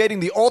foam,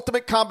 creating the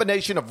ultimate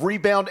combination of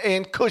rebound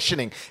and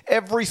cushioning.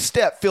 Every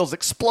step feels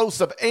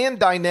explosive and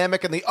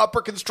dynamic, and the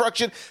upper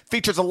construction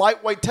features a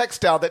lightweight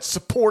textile that's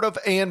supportive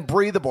and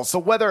breathable. So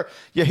whether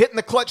you're hitting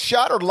the clutch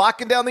shot or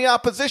locking down the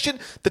opposition,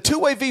 the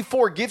 2-Way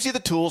V4 gives you the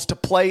tools to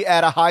play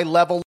at a high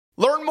level.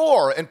 Learn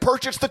more and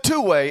purchase the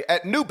 2-Way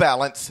at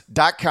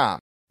newbalance.com.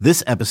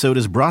 This episode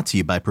is brought to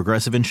you by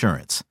Progressive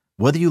Insurance.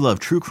 Whether you love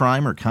true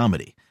crime or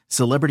comedy,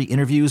 celebrity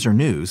interviews or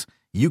news,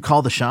 you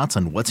call the shots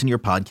on what's in your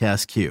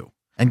podcast queue.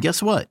 And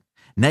guess what?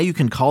 Now you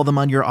can call them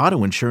on your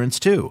auto insurance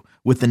too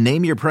with the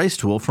Name Your Price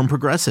tool from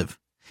Progressive.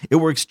 It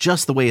works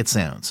just the way it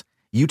sounds.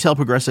 You tell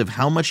Progressive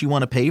how much you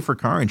want to pay for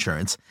car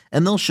insurance,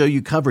 and they'll show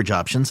you coverage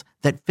options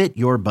that fit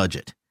your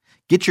budget.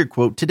 Get your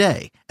quote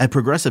today at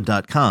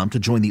Progressive.com to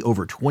join the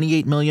over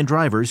 28 million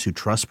drivers who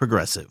trust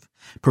Progressive.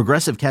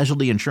 Progressive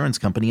Casualty Insurance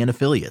Company and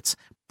Affiliates.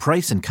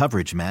 Price and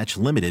coverage match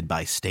limited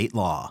by state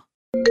law.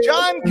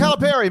 John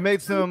Calipari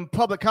made some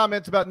public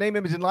comments about name,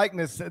 image, and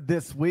likeness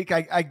this week.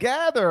 I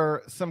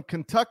gather some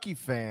Kentucky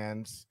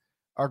fans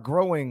are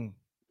growing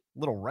a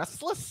little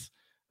restless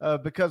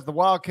because the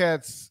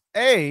Wildcats,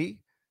 A,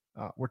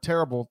 were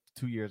terrible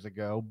 2 years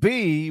ago.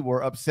 B,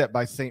 were upset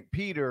by St.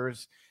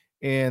 Peter's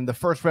in the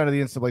first round of the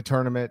NCAA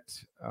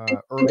tournament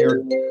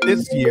earlier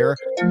this year.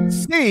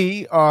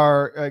 C,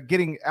 are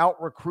getting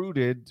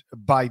out-recruited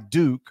by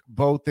Duke,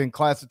 both in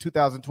class of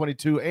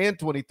 2022 and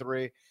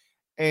 23.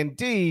 And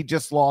D,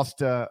 just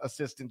lost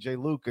assistant Jay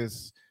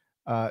Lucas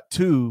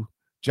to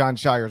Jon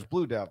Scheyer's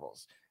Blue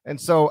Devils.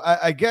 And so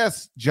I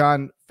guess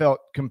John felt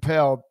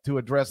compelled to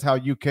address how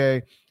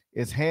UK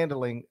is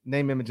handling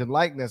name, image, and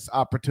likeness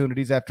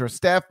opportunities after a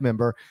staff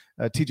member,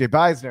 TJ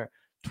Beisner,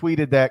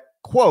 tweeted that,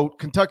 quote,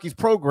 Kentucky's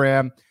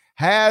program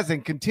has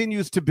and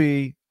continues to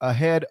be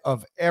ahead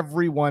of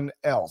everyone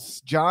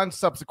else. John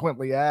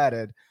subsequently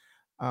added,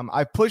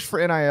 I pushed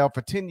for NIL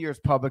for 10 years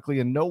publicly,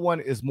 and no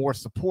one is more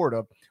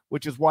supportive,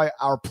 which is why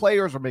our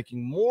players are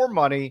making more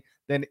money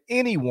than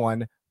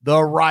anyone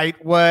the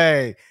right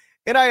way.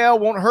 NIL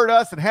won't hurt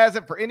us and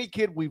hasn't for any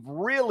kid we've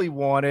really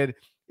wanted.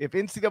 If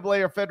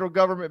NCAA or federal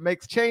government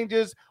makes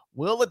changes,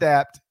 we'll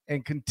adapt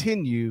and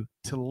continue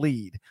to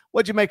lead.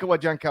 What'd you make of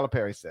what John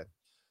Calipari said?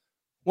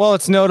 Well,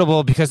 it's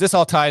notable because this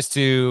all ties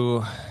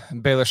to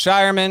Baylor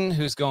Shireman,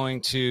 who's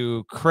going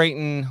to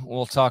Creighton.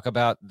 We'll talk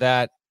about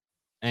that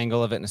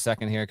angle of it in a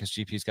second here because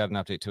GP's got an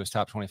update to his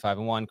top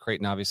 25-1.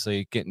 Creighton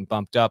obviously getting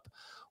bumped up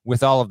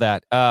with all of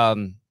that.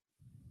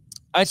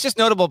 It's just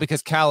notable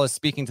because Cal is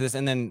speaking to this,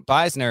 and then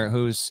Beisner,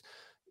 who's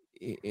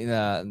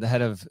the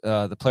head of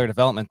the player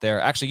development there,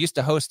 actually used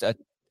to host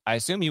I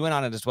assume you went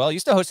on it as well. He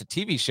used to host a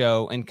TV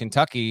show in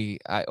Kentucky.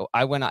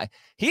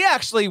 He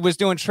actually was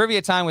doing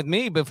trivia time with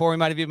me before we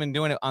might have even been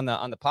doing it on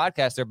the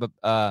podcast there. But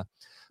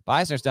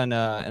Beisner's done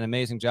an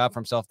amazing job for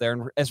himself there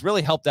and has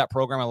really helped that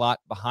program a lot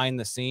behind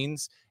the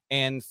scenes.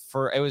 And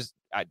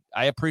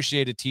I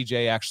appreciated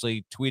TJ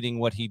actually tweeting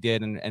what he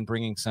did and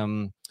bringing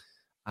some,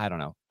 I don't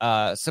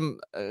know, some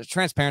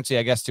transparency,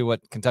 I guess, to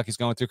what Kentucky's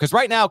going through. Because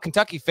right now,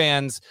 Kentucky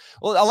fans,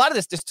 well, a lot of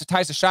this just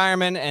ties to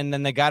Shireman, and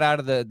then they got out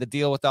of the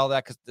deal with all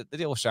that because the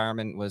deal with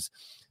Shireman was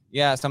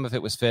Yeah, some of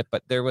it was fit,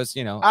 but there was,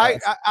 I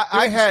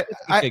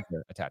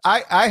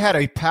had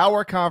a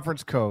power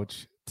conference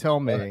coach tell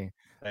me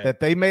that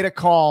they made a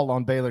call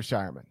on Baylor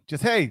Shireman.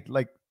 Just, hey,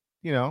 like,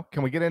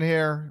 can we get in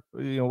here?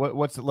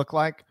 What's it look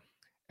like?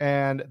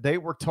 And they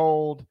were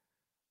told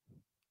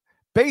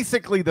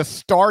basically the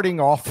starting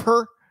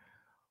offer,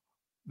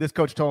 this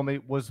coach told me,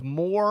 was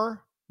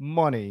more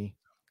money,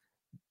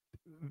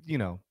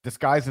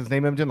 disguised as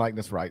name, image, and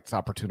likeness rights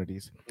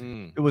opportunities.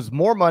 It was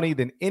more money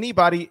than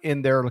anybody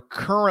in their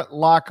current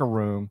locker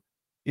room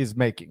is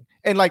making,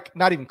 and like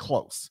not even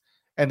close.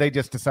 And they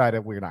just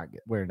decided we're not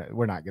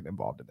getting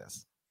involved in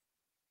this.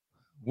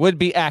 Would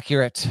be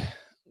accurate.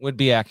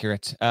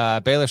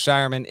 Baylor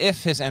Shireman,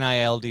 if his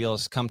NIL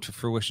deals come to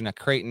fruition at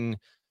Creighton,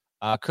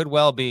 could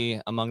well be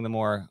among the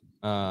more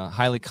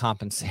highly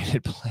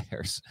compensated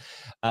players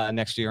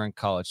next year in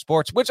college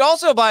sports, which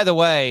also, by the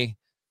way,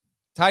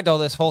 tied to all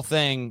this whole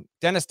thing,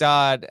 Dennis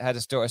Dodd had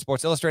a story,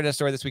 Sports Illustrated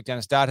story this week.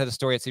 Dennis Dodd had a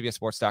story at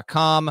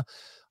CBSSports.com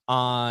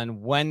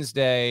on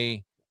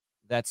Wednesday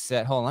that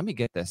said, hold on, let me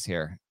get this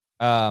here.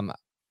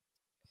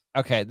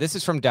 Okay, this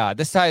is from Dodd.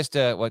 This ties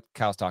to what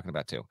Cal's talking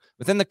about too.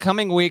 Within the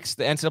coming weeks,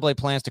 the NCAA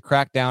plans to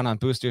crack down on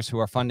boosters who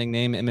are funding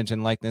name, image,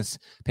 and likeness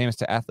payments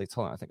to athletes.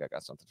 Hold on, I think I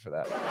got something for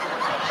that.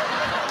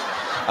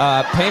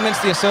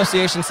 Payments the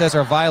association says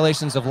are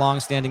violations of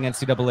long-standing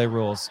NCAA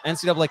rules.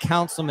 NCAA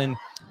Councilman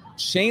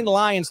Shane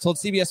Lyons told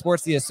CBS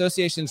Sports the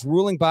association's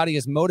ruling body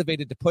is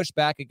motivated to push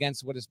back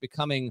against what is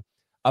becoming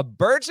a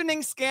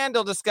burgeoning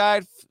scandal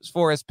disguised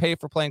for as pay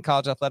for playing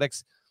college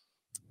athletics.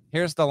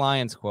 Here's the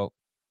Lyons quote.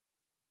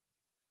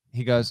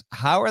 He goes,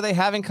 how are they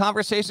having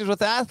conversations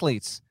with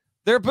athletes?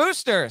 They're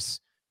boosters.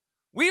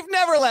 We've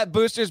never let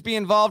boosters be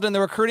involved in the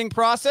recruiting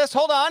process.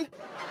 Hold on.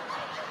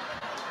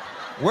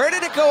 Where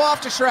did it go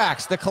off the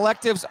tracks? The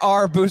collectives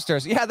are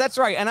boosters. Yeah, that's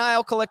right.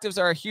 NIL collectives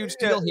are a huge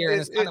deal here.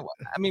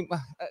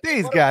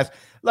 These guys,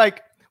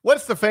 like,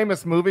 what's the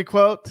famous movie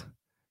quote?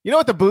 You know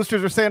what the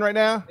boosters are saying right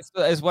now?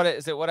 I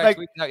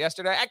tweeted out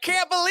yesterday? I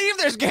can't believe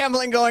there's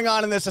gambling going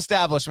on in this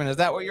establishment. Is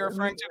that what you're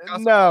referring to?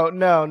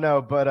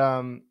 No. But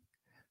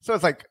so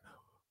it's like,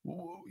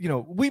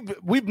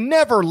 we've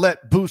never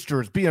let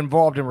boosters be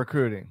involved in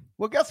recruiting.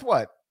 Well, guess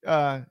what?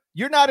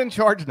 You're not in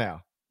charge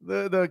now.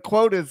 The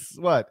quote is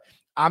what?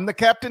 I'm the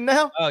captain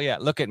now? Oh, yeah.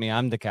 Look at me.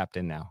 I'm the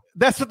captain now.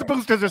 That's what the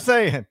boosters are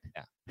saying.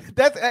 Yeah.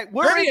 That's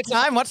trivia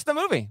time. What's the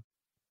movie?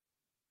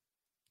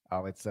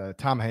 Oh, it's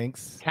Tom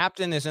Hanks.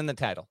 Captain is in the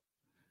title.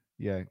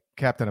 Yeah.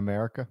 Captain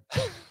America.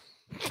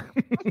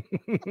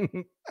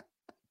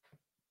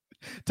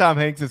 Tom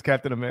Hanks is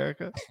Captain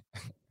America.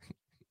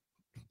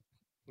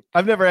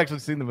 I've never actually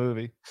seen the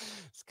movie.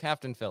 It's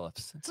Captain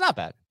Phillips. It's not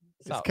bad.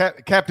 It's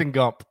Captain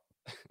Gump.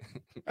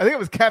 I think it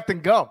was Captain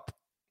Gump.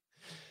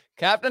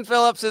 Captain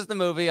Phillips is the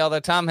movie,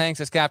 although Tom Hanks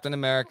as Captain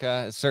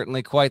America is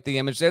certainly quite the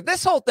image there.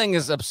 This whole thing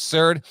is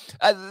absurd.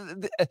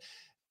 I'm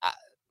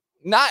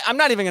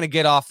not even going to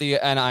get off the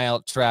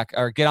NIL track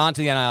or get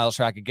onto the NIL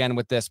track again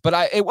with this, but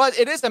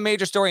it is a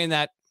major story in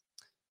that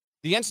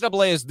the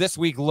NCAA is this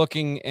week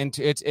looking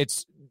into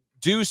it's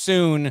due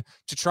soon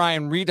to try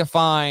and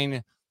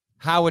redefine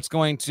how it's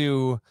going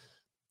to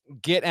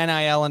get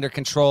NIL under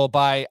control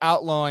by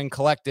outlawing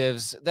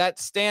collectives. That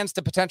stands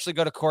to potentially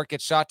go to court,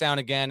 get shot down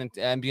again,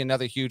 and be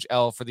another huge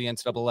L for the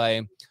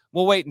NCAA.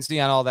 We'll wait and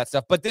see on all that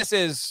stuff. But this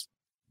is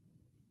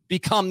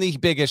become the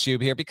big issue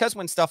here because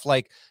when stuff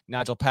like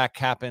Nigel Pack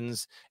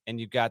happens and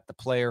you've got the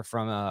player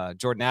from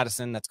Jordan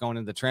Addison that's going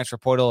into the transfer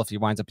portal if he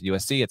winds up at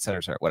USC, et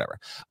cetera, whatever.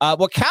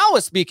 What Cal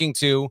was speaking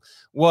to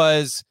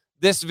was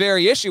this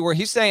very issue where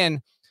he's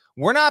saying,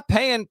 we're not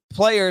paying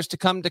players to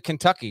come to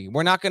Kentucky.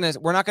 We're not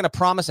gonna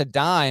promise a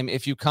dime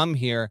if you come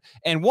here.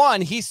 And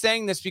he's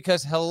saying this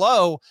because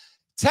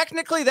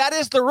technically that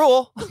is the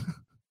rule.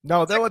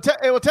 No,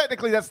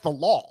 technically that's the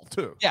law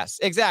too. Yes,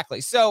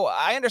 exactly. So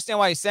I understand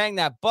why he's saying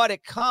that, but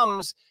it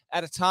comes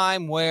at a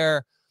time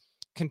where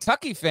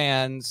Kentucky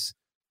fans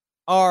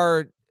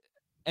are,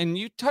 and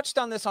you touched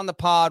on this on the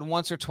pod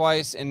once or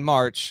twice in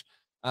March,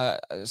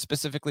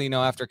 specifically,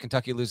 after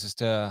Kentucky loses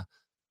to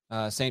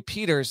St.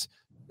 Peter's.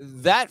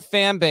 That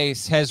fan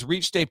base has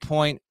reached a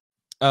point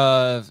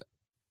of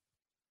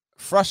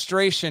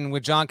frustration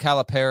with John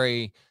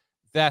Calipari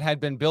that had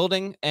been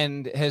building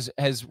and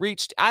has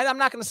reached, I'm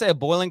not going to say a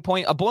boiling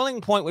point. A boiling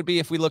point would be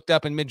if we looked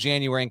up in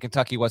mid-January and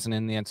Kentucky wasn't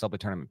in the NCAA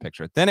tournament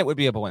picture. Then it would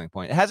be a boiling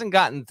point. It hasn't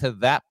gotten to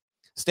that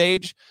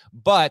stage,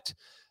 but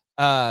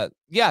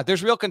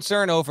there's real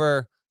concern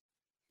over,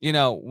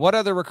 what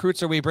other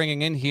recruits are we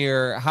bringing in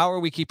here? How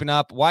are we keeping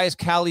up? Why is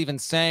Cal even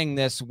saying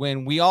this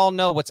when we all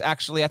know what's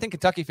actually, I think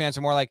Kentucky fans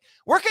are more like,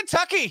 we're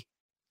Kentucky.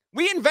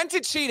 We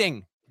invented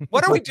cheating.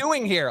 What are we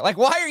doing here? Like,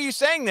 why are you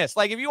saying this?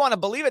 Like, if you want to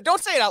believe it,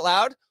 don't say it out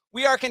loud.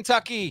 We are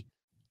Kentucky.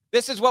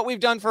 This is what we've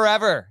done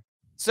forever.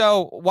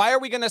 So why are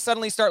we going to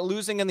suddenly start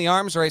losing in the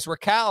arms race where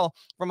Cal,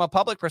 from a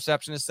public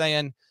perception, is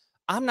saying,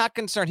 I'm not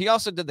concerned. He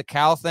also did the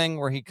Cal thing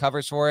where he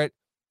covers for it.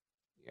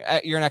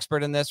 You're an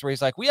expert in this, where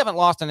he's like, we haven't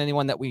lost on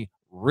anyone that we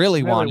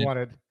really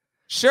wanted.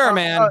 Sure,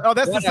 man.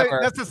 That's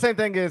the same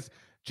thing as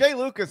Jay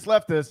Lucas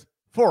left us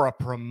For a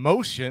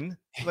promotion?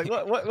 Like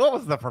what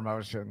was the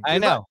promotion? I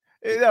know.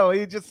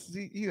 He just,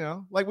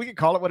 like we could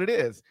call it what it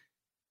is.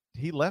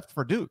 He left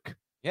for Duke.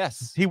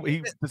 Yes.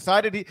 He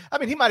decided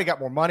he might have got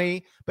more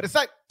money, but it's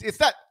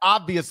not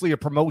obviously a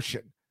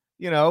promotion.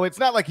 It's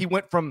not like he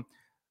went from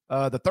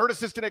the third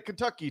assistant at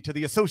Kentucky to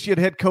the associate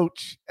head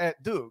coach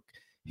at Duke.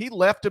 He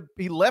left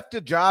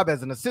a job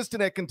as an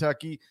assistant at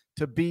Kentucky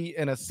to be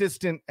an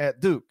assistant at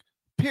Duke.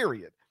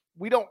 Period.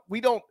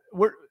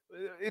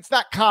 It's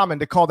not common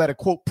to call that a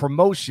quote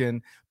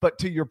promotion, but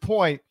to your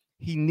point,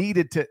 he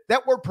needed to.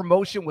 That word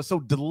promotion was so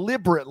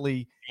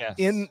deliberately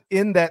in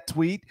that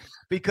tweet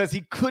because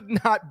he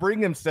could not bring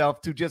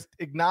himself to just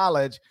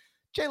acknowledge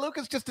Jay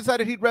Lucas just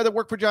decided he'd rather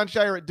work for Jon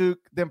Scheyer at Duke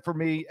than for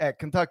me at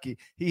Kentucky.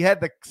 He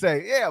had to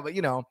say, yeah, but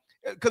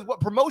because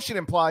what promotion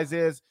implies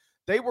is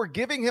they were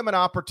giving him an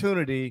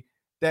opportunity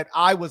that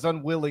I was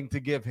unwilling to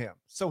give him.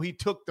 So he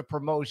took the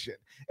promotion.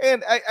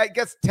 And I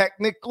guess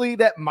technically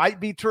that might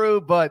be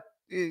true, but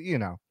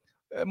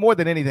more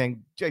than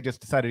anything, Jay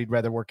just decided he'd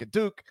rather work at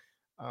Duke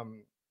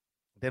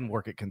than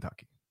work at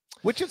Kentucky,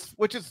 which is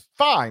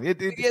fine.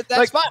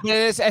 That's fine.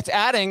 It's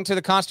adding to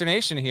the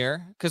consternation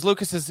here because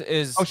Lucas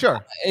is oh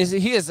sure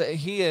he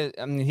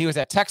was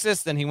at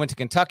Texas, then he went to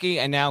Kentucky,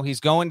 and now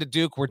he's going to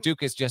Duke, where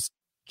Duke is just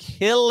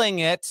killing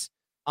it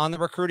on the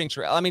recruiting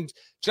trail. I mean,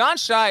 Jon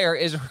Scheyer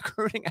is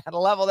recruiting at a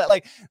level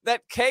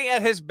that K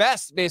at his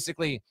best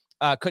basically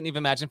couldn't even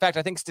imagine. In fact,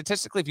 I think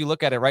statistically, if you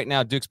look at it right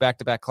now, Duke's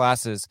back-to-back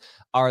classes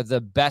are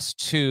the best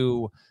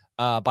two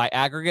by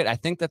aggregate I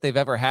think that they've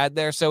ever had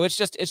there. So it's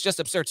just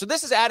absurd. So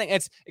this is adding.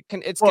 It's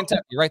Kentucky,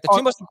 right? The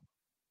two most.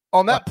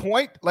 On that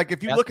point, like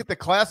if you look at the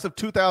class of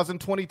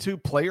 2022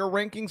 player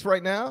rankings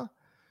right now,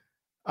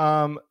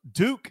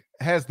 Duke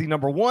has the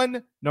number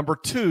 1, number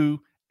 2,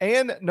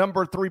 and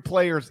number 3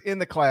 players in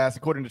the class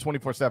according to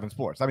 24/7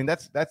 Sports. I mean,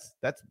 that's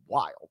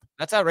wild.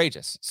 That's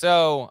outrageous.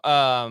 So,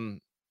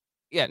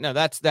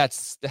 that's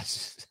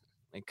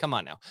like, come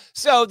on now.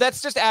 So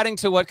that's just adding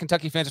to what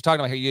Kentucky fans are talking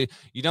about here.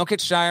 You don't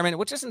get Shireman,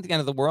 which isn't the end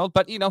of the world,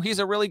 but he's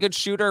a really good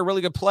shooter, a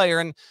really good player,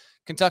 and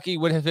Kentucky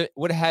would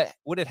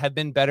it have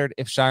been better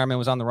if Shireman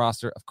was on the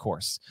roster? Of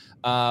course,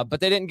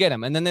 but they didn't get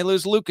him, and then they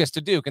lose Lucas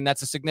to Duke, and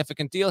that's a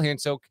significant deal here. And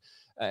so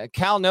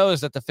Cal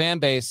knows that the fan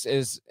base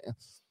is.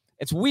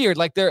 It's weird.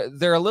 Like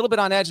they're a little bit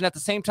on edge, and at the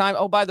same time,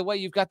 oh, by the way,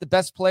 you've got the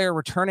best player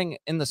returning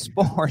in the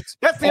sport.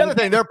 That's the other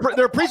thing. They're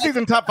a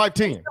preseason top 5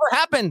 team. It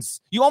never happens.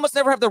 You almost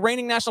never have the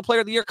reigning national player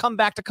of the year come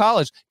back to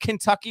college.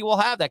 Kentucky will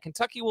have that.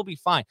 Kentucky will be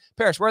fine.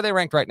 Parrish, where are they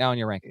ranked right now in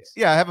your rankings?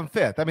 Yeah, I have them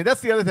 5th. I mean,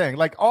 that's the other thing.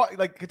 Like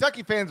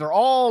Kentucky fans are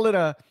all in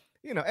a,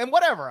 and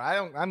whatever.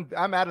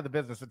 I'm out of the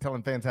business of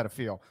telling fans how to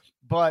feel.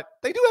 But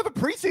they do have a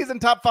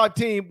preseason top 5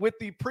 team with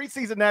the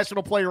preseason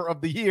national player of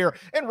the year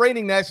and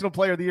reigning national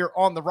player of the year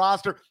on the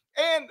roster.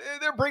 And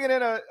they're bringing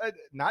in a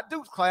not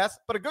Duke's class,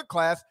 but a good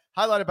class,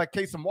 highlighted by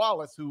Cason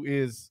Wallace, who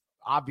is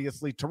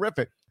obviously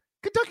terrific.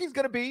 Kentucky's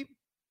going to be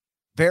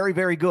very,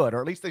 very good,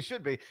 or at least they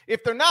should be.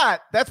 If they're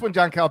not, that's when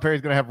John Calipari is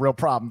going to have real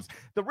problems.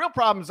 The real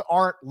problems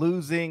aren't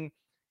losing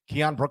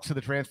Keon Brooks to the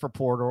transfer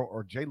portal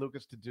or Jay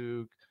Lucas to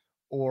Duke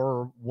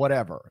or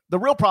whatever. The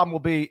real problem will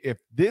be if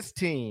this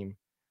team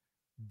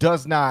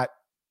does not,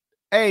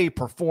 A,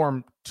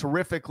 perform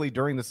terrifically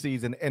during the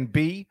season, and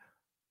B,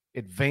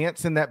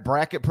 advance in that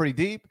bracket pretty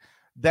deep.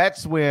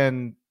 That's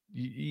when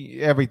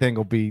everything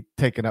will be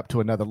taken up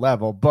to another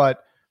level.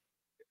 But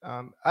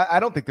I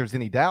don't think there's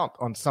any doubt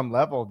on some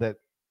level that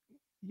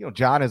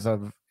John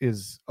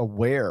is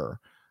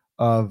aware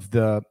of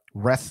the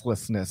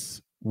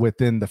restlessness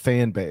within the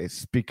fan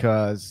base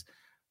because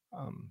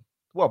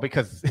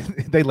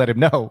they let him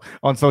know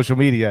on social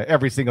media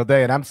every single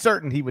day. And I'm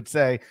certain he would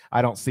say,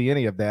 I don't see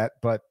any of that,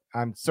 but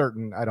I'm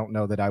certain I don't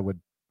know that I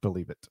would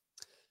believe it.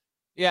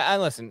 Yeah,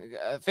 and listen,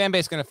 fan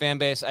base going to fan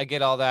base. I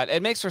get all that.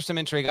 It makes for some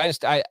intrigue.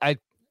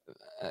 TJ's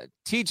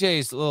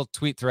little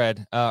tweet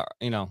thread,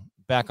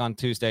 back on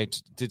Tuesday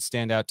did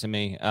stand out to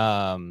me.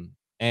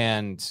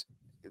 And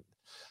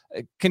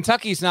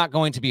Kentucky's not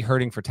going to be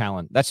hurting for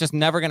talent. That's just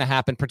never going to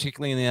happen,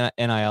 particularly in the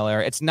NIL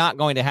era. It's not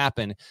going to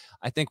happen.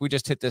 I think we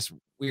just hit this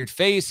weird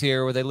phase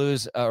here where they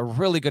lose a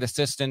really good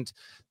assistant.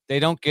 They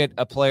don't get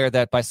a player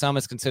that by some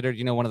is considered,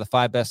 one of the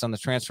 5 best on the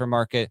transfer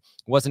market,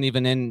 wasn't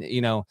even in,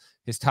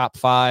 his top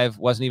 5,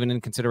 wasn't even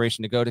in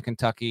consideration to go to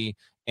Kentucky.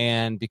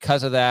 And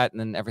because of that, and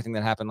then everything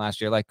that happened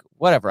last year, like,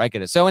 whatever, I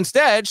get it. So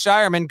instead,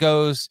 Shireman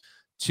goes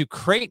to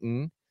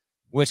Creighton,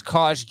 which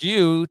caused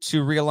you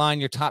to realign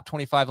your top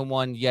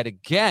 25-1 yet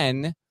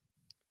again.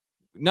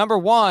 Number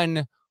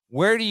 1,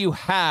 where do you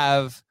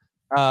have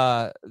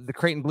the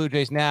Creighton Blue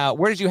Jays now?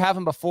 Where did you have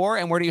them before,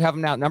 and where do you have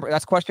them now?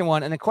 That's question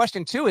 1. And then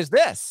question 2 is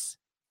this.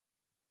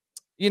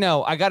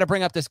 I got to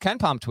bring up this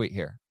KenPom tweet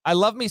here. I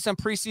love me some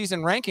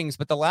preseason rankings,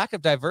 but the lack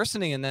of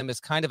diversity in them is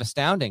kind of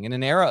astounding. In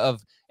an era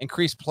of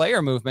increased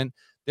player movement,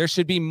 there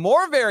should be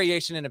more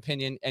variation in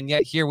opinion, and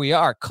yet here we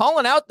are,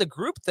 calling out the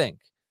groupthink,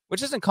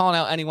 which isn't calling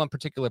out any one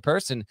particular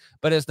person,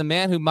 but as the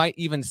man who might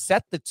even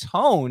set the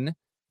tone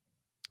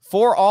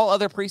for all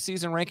other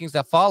preseason rankings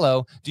that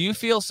follow. Do you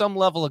feel some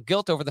level of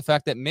guilt over the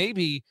fact that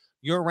maybe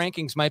your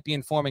rankings might be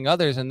informing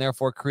others and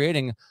therefore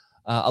creating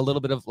a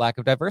little bit of lack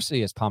of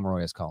diversity, as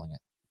Pomeroy is calling it.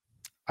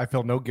 I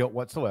feel no guilt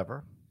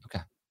whatsoever.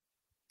 Okay.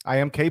 I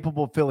am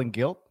capable of feeling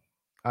guilt.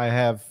 I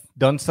have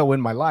done so in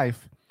my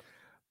life,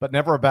 but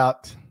never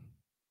about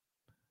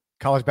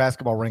college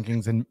basketball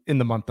rankings in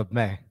the month of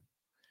May.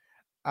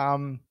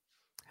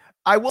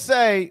 I will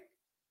say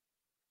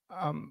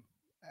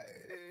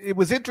it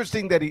was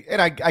interesting that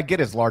I get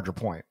his larger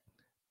point.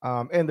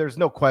 And there's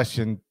no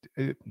question,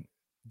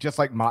 just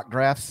like mock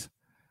drafts,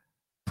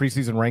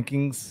 preseason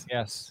rankings.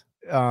 Yes.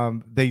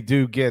 They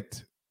do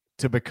get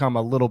to become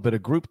a little bit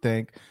of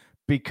groupthink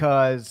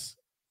because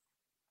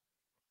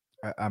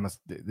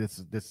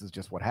this is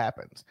just what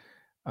happens.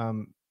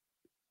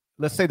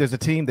 Let's say there's a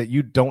team that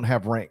you don't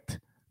have ranked,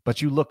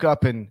 but you look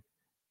up and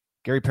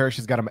Gary Parrish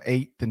has got him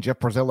 8th and Jeff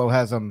Perzillo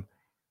has him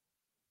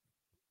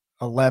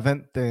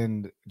 11th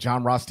and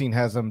John Rothstein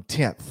has him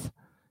 10th.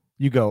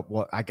 You go,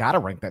 well, I got to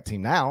rank that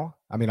team now.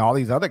 I mean, all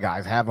these other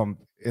guys have them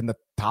in the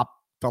top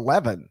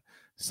 11.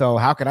 So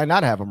how can I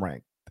not have them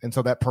ranked? And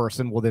so that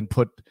person will then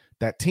put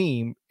that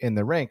team in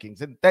the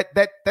rankings. And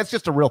that's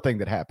just a real thing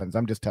that happens.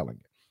 I'm just telling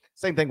you.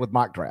 Same thing with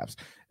mock drafts.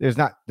 There's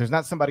not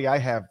somebody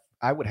I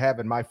would have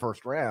in my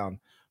first round,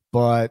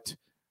 but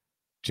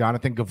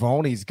Jonathan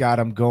Gavoni's got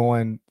him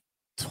going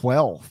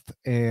 12th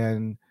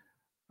and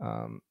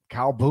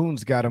Kyle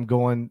Boone's got him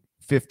going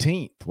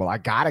 15th. Well, I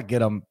got to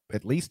get him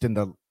at least in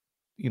the,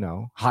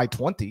 high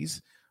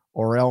 20s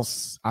or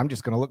else I'm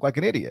just going to look like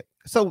an idiot.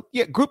 So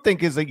yeah,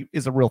 groupthink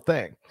is a real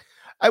thing.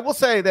 I will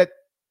say that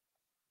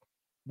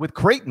with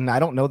Creighton, I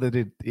don't know that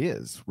it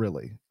is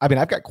really. I mean,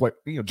 I've got quite,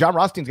 John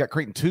Rothstein's got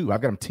Creighton 2.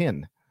 I've got him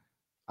 10.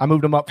 I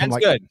moved him up from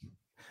good.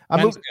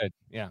 Good.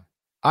 Yeah.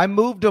 I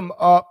moved him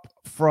up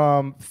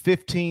from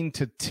 15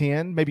 to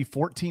 10, maybe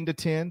 14 to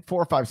 10,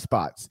 4 or 5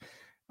 spots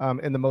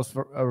in the most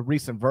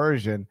recent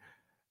version.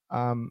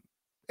 And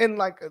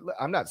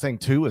I'm not saying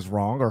 2 is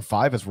wrong or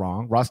 5 is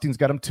wrong. Rothstein's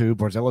got him 2.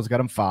 Perzillo's got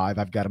him 5.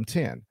 I've got him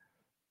 10.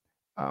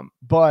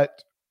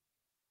 But,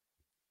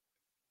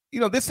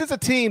 this is a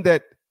team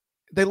that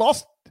they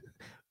lost.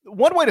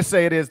 One way to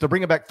say it is they're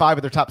bringing back 5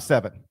 of their top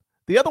 7.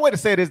 The other way to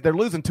say it is they're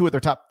losing 2 of their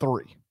top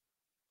 3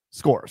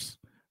 scores,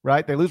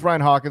 right? They lose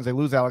Ryan Hawkins. They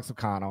lose Alex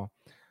O'Connell.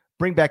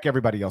 Bring back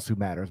everybody else who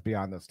matters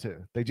beyond those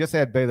 2. They just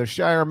had Baylor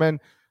Shireman,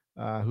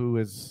 who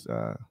is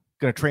going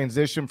to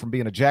transition from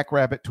being a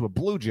Jackrabbit to a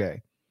Blue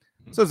Jay.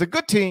 So it's a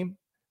good team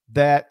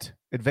that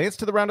advanced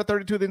to the round of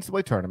 32 of the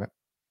NCAA tournament,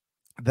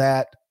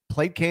 that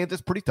played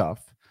Kansas pretty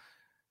tough,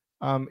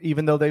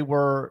 even though they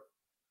were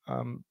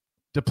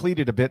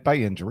depleted a bit by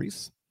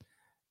injuries.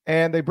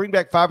 And they bring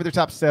back 5 of their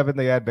top 7.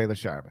 They add Baylor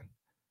Shireman.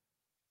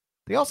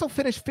 They also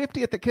finished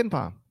 50th at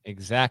KenPom.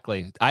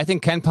 Exactly. I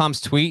think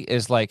KenPom's tweet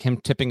is like him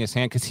tipping his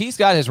hand because he's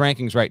got his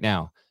rankings right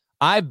now.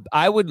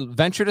 I would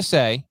venture to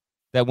say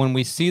that when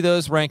we see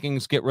those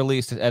rankings get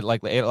released at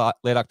like late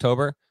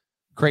October,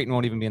 Creighton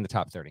won't even be in the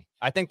top 30.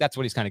 I think that's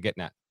what he's kind of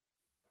getting at.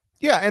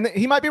 Yeah, and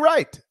he might be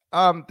right.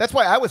 That's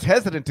why I was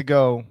hesitant to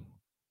go,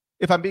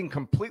 if I'm being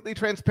completely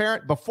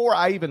transparent, before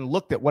I even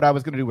looked at what I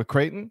was going to do with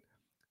Creighton,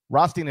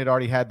 Rothstein had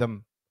already had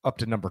them up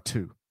to number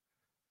 2.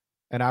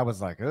 And I was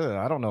like,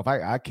 I don't know if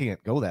I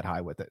can't go that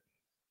high with it.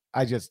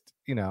 I just,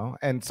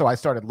 and so I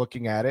started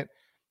looking at it.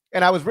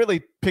 And I was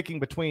really picking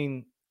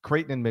between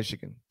Creighton and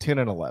Michigan, 10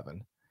 and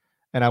 11.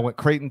 And I went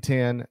Creighton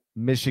 10,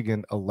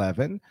 Michigan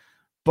 11.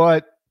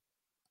 But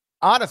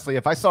honestly,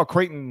 if I saw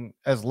Creighton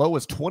as low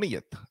as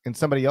 20th in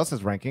somebody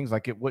else's rankings,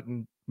 like it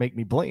wouldn't make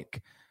me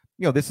blink.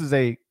 This is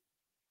a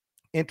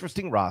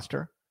interesting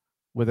roster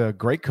with a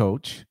great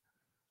coach,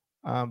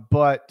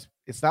 but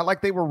it's not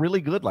like they were really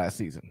good last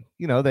season.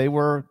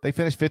 They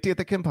finished 50th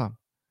at KenPom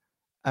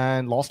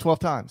and lost 12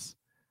 times.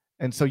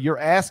 And so you're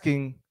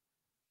asking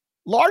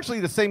largely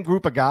the same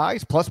group of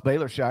guys plus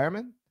Baylor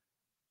Shireman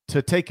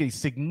to take a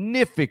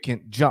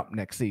significant jump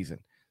next season.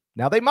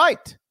 Now they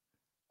might,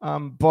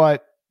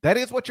 but that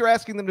is what you're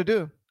asking them to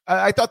do.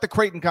 I thought the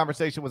Creighton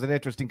conversation was an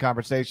interesting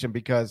conversation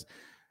because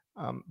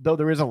though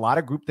there is a lot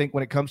of groupthink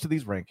when it comes to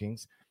these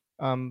rankings,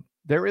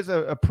 there is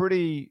a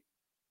pretty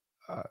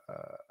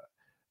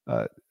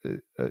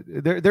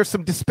there's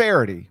some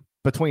disparity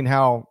between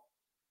how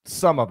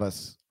some of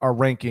us are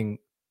ranking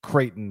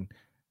Creighton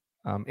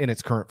in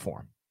its current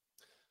form.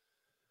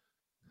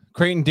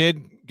 Creighton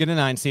did get a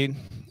 9 seed,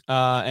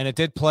 and it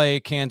did play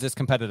Kansas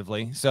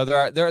competitively. So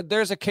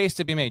there's a case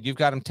to be made. You've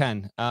got them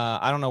 10.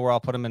 I don't know where I'll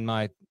put them in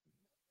my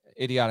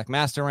idiotic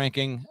master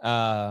ranking,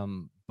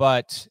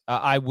 but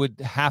I would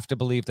have to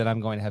believe that I'm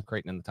going to have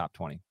Creighton in the top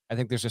 20. I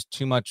think there's just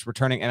too much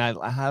returning, and I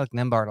like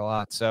Nembhard a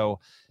lot. So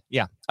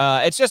yeah,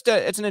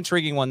 it's an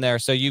intriguing one there.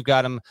 So you've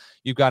got him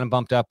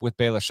bumped up with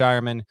Baylor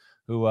Shireman,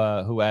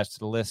 who adds to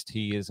the list.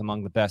 He is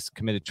among the best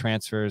committed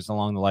transfers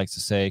along the likes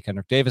of, say,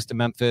 Kendrick Davis to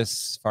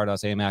Memphis,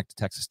 Fardaws Aimaq to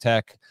Texas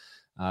Tech,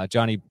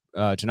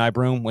 Janai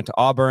Broome went to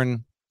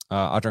Auburn,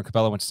 Audrey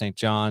Cabello went to St.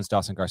 John's,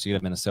 Dawson Garcia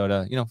to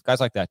Minnesota. Guys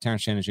like that.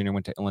 Terrence Shannon Jr.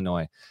 went to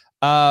Illinois.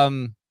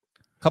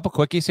 Couple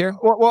quickies here.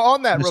 Well,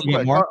 on that real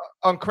quick, more?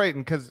 on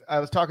Creighton, because I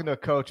was talking to a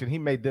coach and he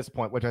made this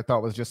point, which I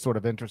thought was just sort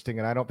of interesting,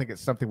 and I don't think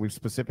it's something we've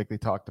specifically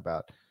talked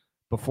about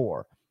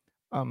before.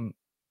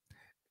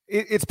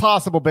 It's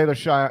possible Baylor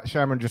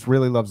Scheierman just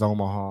really loves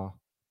Omaha.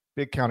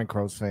 Big Counting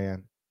Crows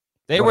fan.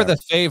 They were the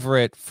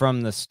favorite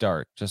from the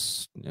start,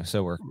 just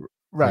so we're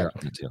right.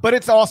 But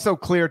it's also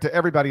clear to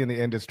everybody in the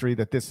industry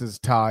that this is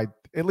tied,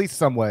 at least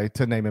some way,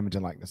 to name, image,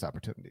 and likeness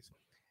opportunities.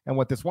 And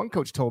what this one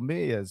coach told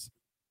me is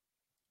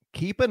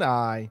keep an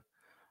eye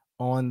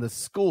on the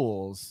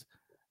schools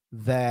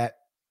that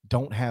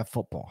don't have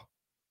football,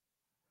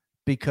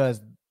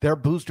 because their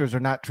boosters are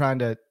not trying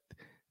to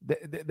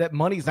that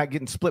money's not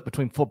getting split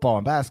between football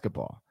and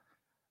basketball.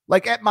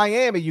 Like at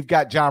Miami, you've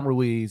got John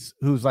Ruiz,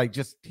 who's like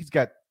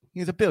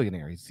he's a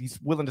billionaire. He's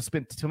willing to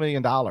spend $2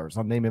 million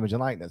on name, image, and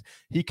likeness.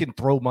 He can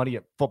throw money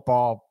at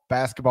football,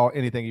 basketball,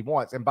 anything he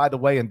wants. And by the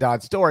way, in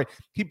Dodd's story,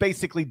 he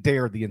basically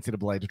dared the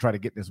NCAA to try to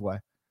get in his way.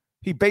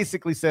 He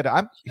basically said,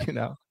 this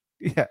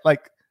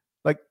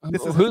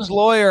is whose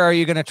lawyer are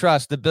you going to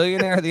trust? The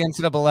billionaire or the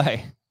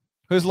NCAA?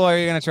 Whose lawyer are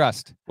you going to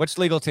trust? Which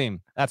legal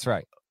team? That's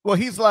right. Well,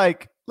 he's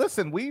like,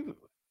 listen, we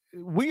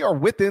are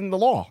within the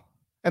law,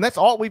 and that's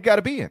all we've got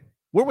to be in.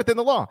 We're within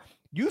the law.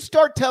 You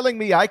start telling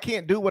me I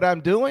can't do what I'm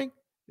doing,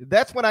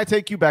 that's when I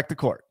take you back to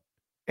court,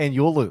 and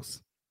you'll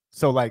lose.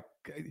 So I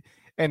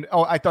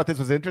thought this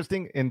was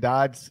interesting in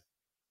Dodd's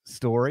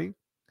story.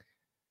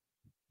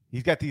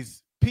 He's got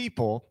these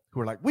people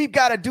who are like, we've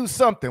got to do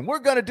something. We're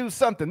going to do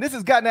something. This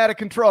has gotten out of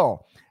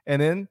control.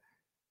 And then,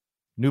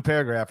 new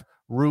paragraph,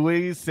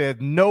 Ruiz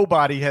said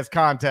nobody has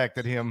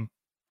contacted him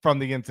from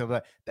the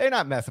NCAA. They're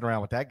not messing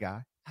around with that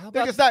guy.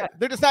 They're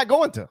just not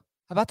going to.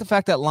 How about the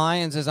fact that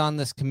Lyons is on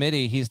this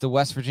committee? He's the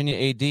West Virginia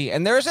AD,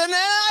 and there's an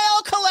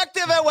NIL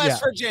collective at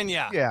West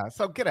Virginia. Yeah,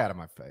 so get out of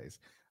my face.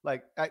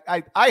 Like,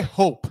 I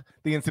hope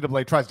the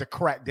NCAA tries to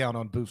crack down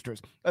on boosters,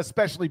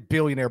 especially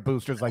billionaire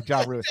boosters like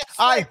John Ruiz.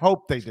 I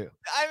hope they do.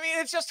 I mean,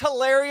 it's just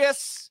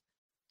hilarious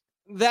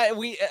that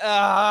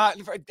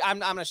I'm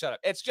going to shut up.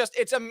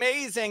 It's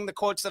amazing the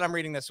quotes that I'm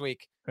reading this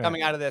week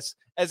coming out of this,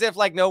 as if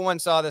like no one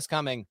saw this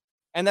coming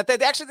and that they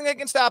actually think they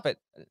can stop it.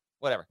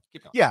 Whatever.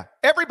 Keep going. Yeah,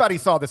 everybody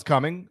saw this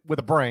coming with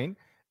a brain,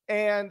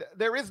 and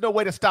there is no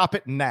way to stop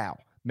it now.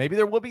 Maybe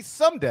there will be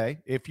someday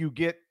if you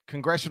get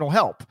congressional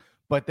help,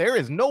 but there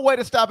is no way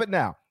to stop it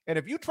now. And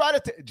if you try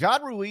to,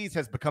 John Ruiz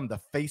has become the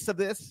face of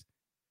this,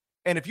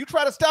 and if you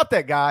try to stop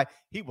that guy,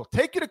 he will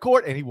take you to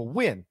court and he will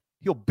win.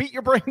 He'll beat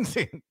your brains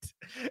in.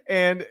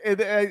 And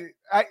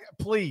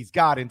please,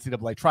 God,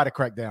 NCAA, try to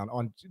crack down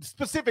on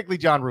specifically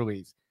John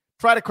Ruiz.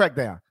 Try to crack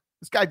down.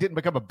 This guy didn't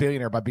become a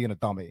billionaire by being a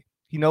dummy.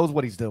 He knows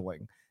what he's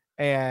doing.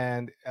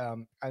 And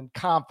I'm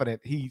confident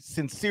he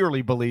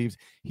sincerely believes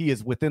he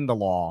is within the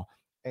law,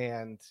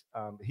 and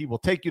he will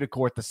take you to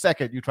court the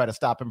second you try to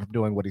stop him from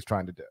doing what he's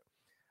trying to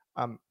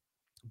do.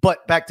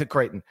 But back to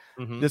Creighton.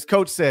 Mm-hmm. This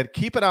coach said,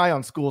 keep an eye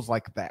on schools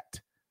like that,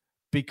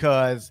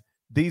 because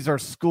these are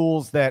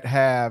schools that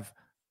have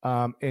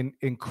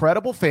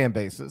incredible fan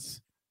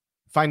bases,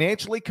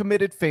 financially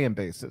committed fan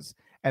bases,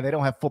 and they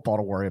don't have football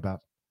to worry about.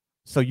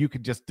 So you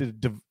can just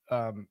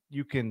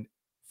you can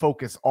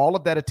focus all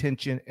of that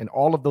attention and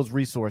all of those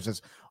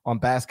resources on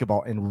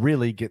basketball and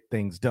really get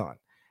things done.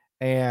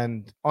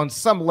 And on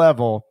some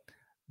level,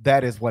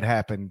 that is what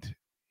happened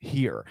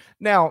here.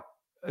 Now,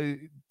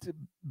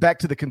 back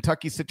to the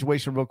Kentucky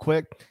situation real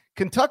quick.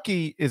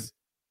 Kentucky is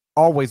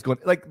always going,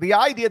 like, the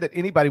idea that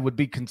anybody would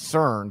be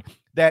concerned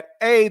that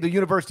A, the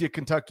University of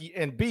Kentucky,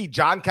 and B,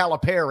 John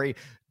Calipari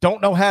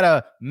don't know how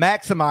to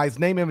maximize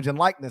name, image, and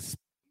likeness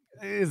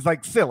is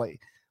like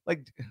silly.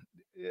 Like,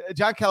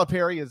 John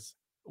Calipari is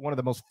one of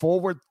the most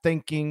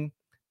forward-thinking,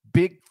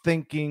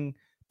 big-thinking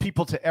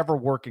people to ever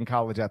work in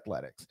college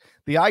athletics.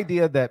 The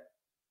idea that,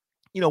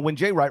 when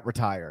Jay Wright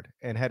retired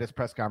and had his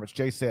press conference,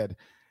 Jay said,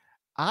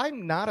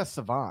 I'm not a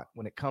savant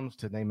when it comes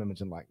to name, image,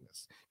 and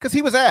likeness. Because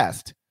he was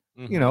asked,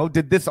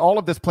 did all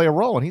of this play a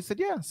role? And he said,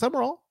 yeah, some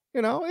role.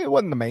 It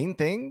wasn't the main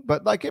thing,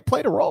 but like it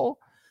played a role.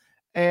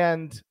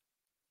 And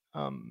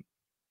but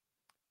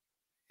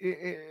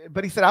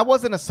he said, I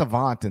wasn't a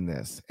savant in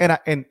this.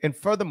 And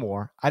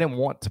furthermore, I didn't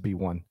want to be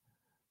one.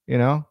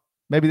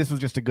 Maybe this was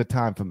just a good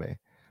time for me.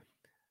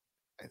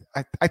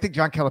 I think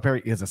John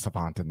Calipari is a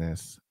savant in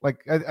this. Like,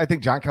 I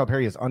think John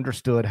Calipari has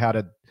understood how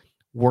to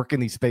work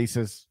in these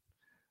spaces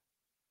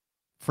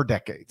for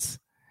decades.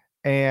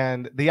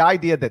 And the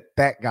idea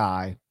that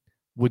guy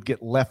would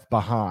get left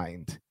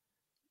behind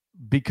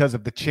because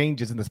of the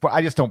changes in the sport,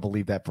 I just don't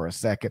believe that for a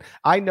second.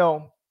 I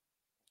know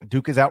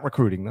Duke is out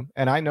recruiting them,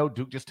 and I know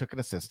Duke just took an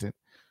assistant,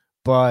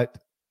 but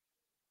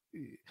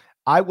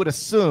I would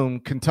assume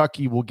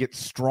Kentucky will get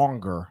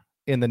stronger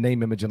in the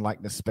name, image, and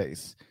likeness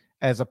space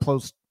as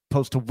opposed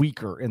to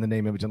weaker in the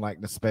name, image, and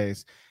likeness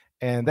space.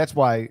 And that's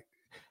why,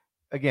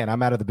 again,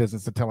 I'm out of the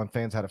business of telling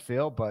fans how to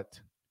feel, but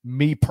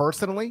me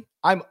personally,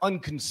 I'm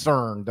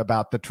unconcerned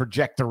about the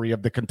trajectory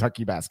of the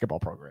Kentucky basketball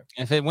program.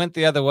 If it went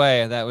the other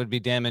way, that would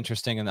be damn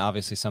interesting, and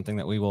obviously something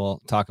that we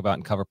will talk about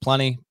and cover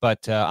plenty,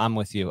 but I'm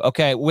with you.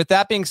 Okay, with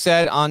that being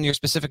said, on your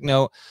specific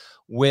note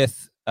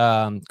with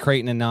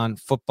Creighton and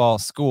non-football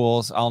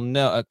schools. I'll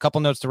know a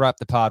couple notes to wrap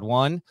the pod.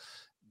 One,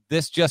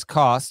 this just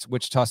cost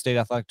Wichita State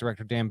Athletic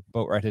Director Dan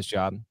Boatwright his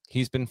job.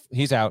 He's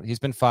out. He's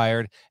been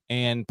fired,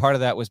 and part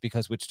of that was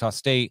because Wichita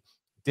State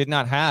did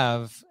not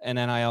have an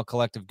NIL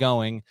collective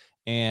going,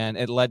 and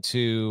it led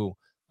to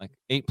like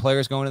 8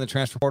 players going to the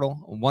transfer portal.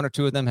 1 or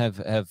 2 of them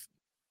have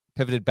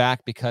pivoted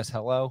back because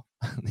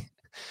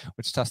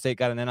Wichita State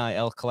got an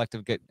NIL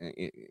collective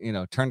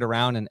turned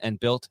around and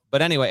built.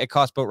 But anyway, it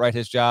cost Boatwright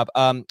his job.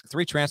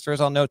 3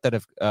 transfers I'll note that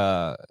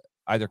have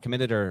either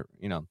committed or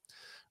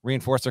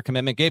reinforced their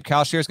commitment. Gabe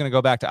Kalshear is going to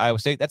go back to Iowa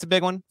State. That's a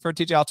big one for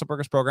TJ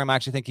Otzelberger's program. I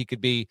actually think he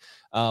could be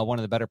one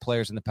of the better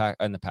players in the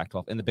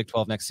Pac-12, in the Big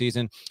 12 next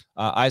season.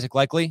 Isaac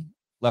Likely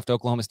left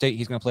Oklahoma State.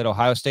 He's going to play at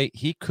Ohio State.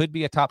 He could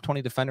be a top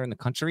 20 defender in the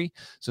country.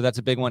 So that's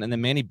a big one. And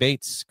then Manny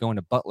Bates going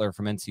to Butler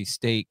from NC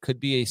State could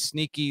be a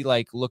sneaky,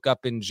 look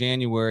up in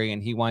January.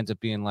 And he winds up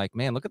being like,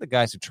 man, look at the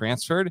guys who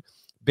transferred.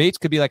 Bates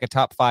could be like a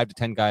top 5 to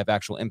 10 guy of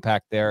actual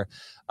impact there.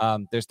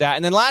 There's that.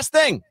 And then last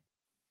thing,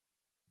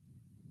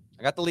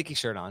 I got the Leaky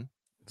shirt on.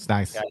 It's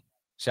nice. Okay.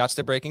 Shouts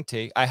to Breaking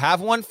T. I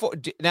have one for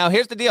now.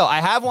 Here's the deal. I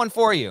have one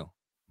for you.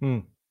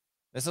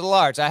 This is a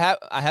large. I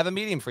have a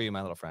medium for you,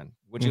 my little friend.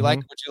 Would you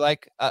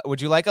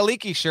like a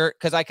Leaky shirt?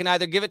 Because I can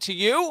either give it to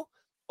you,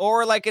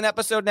 or like an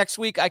episode next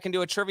week, I can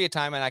do a trivia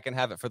time and I can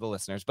have it for the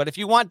listeners. But if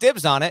you want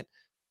dibs on it,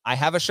 I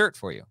have a shirt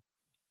for you.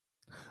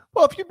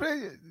 Well,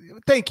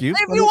 thank you. If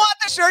you want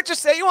the shirt,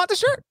 just say you want the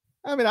shirt.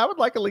 I mean, I would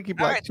like a Leaky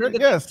black shirt. The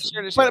Yes,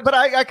 shirt but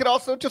I could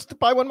also just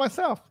buy one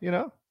myself.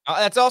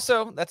 That's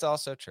also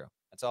true.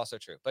 That's also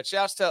true. But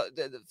shouts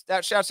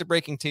to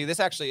Breaking T. This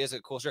actually is a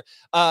cool shirt.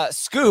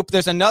 Scoop,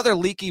 there's another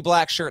Leaky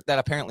black shirt that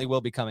apparently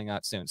will be coming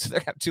out soon. So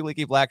they have 2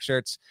 Leaky black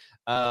shirts.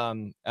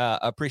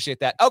 Appreciate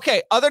that.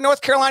 Okay, other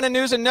North Carolina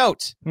news and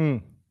note.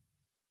 I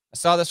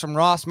saw this from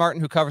Ross Martin,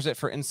 who covers it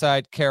for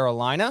Inside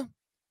Carolina.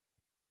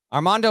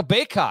 Armando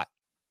Bacot,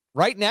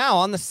 right now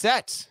on the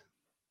set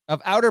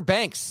of Outer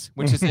Banks,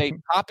 which is a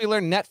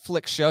popular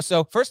Netflix show.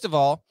 So first of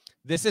all,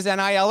 this is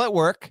NIL at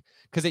work.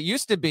 Because it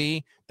used to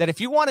be that if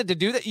you wanted to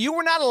do that, you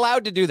were not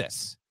allowed to do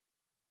this.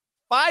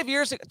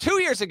 2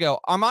 years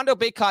ago, Armando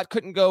Bacot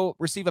couldn't go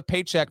receive a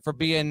paycheck for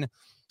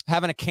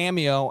having a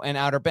cameo in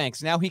Outer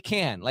Banks. Now he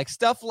can.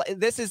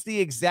 This is the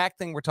exact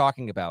thing we're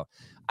talking about.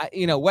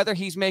 Whether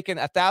he's making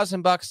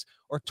 $1,000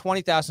 or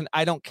 $20,000,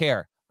 I don't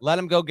care. Let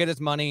him go get his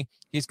money.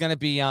 He's going to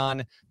be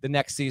on the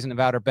next season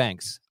of Outer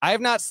Banks. I have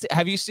not.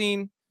 Have you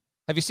seen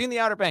the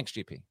Outer Banks,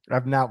 GP?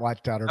 I've not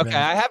watched Outer Banks.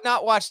 Okay, I have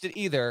not watched it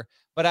either.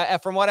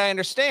 But from what I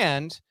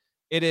understand,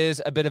 it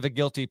is a bit of a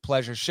guilty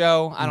pleasure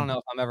show. I don't know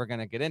if I'm ever going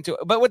to get into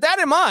it. But with that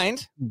in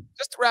mind,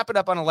 just to wrap it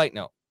up on a light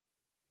note,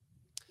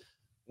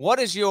 what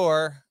is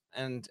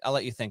and I'll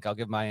let you think. I'll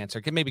give my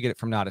answer. Maybe get it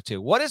from Nada too.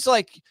 What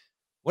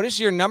is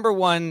your number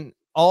one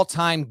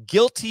all-time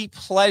guilty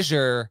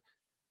pleasure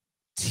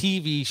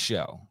TV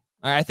show? All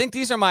right, I think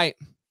these are my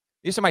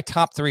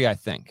top 3, I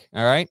think.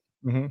 All right?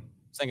 I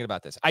was thinking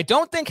about this. I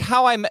don't think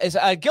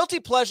a guilty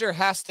pleasure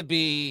has to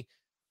be.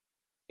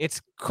 It's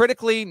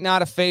critically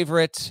not a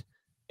favorite.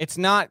 It's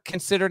not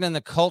considered in the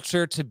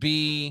culture to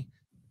be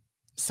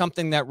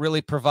something that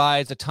really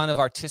provides a ton of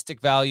artistic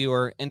value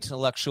or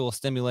intellectual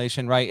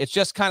stimulation, right? It's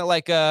just kind of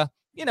like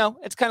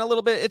it's kind of a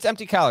little bit, it's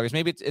empty calories.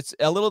 Maybe it's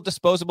a little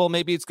disposable.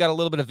 Maybe it's got a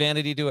little bit of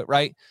vanity to it,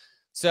 right?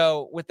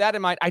 So with that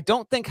in mind, I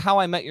don't think How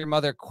I Met Your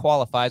Mother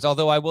qualifies,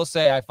 although I will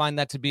say I find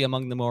that to be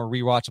among the more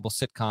rewatchable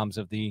sitcoms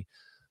of the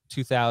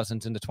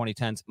 2000s into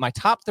 2010s. My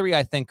top 3,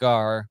 I think,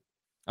 I'm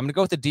going to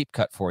go with the deep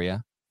cut for you.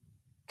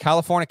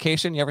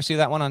 Californication. You ever see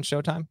that one on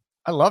Showtime?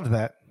 I loved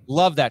that.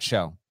 Love that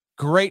show.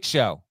 Great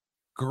show.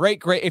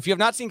 Great. If you have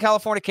not seen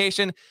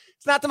Californication,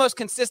 it's not the most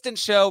consistent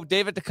show.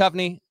 David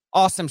Duchovny,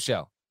 awesome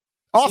show.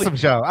 Awesome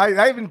show. I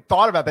haven't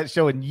thought about that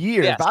show in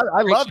years. Yes,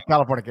 I love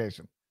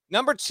Californication.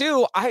 Number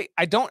 2, I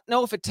don't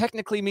know if it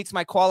technically meets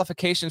my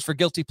qualifications for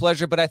guilty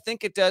pleasure, but I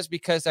think it does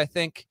because I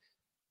think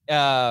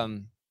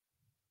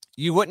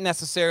you wouldn't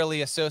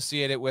necessarily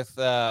associate it with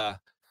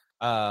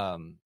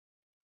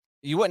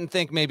you wouldn't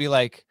think maybe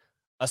like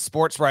a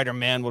sports writer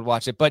man would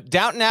watch it, but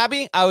Downton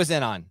Abbey, I was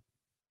in on.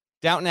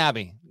 Downton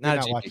Abbey, not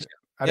a GP show.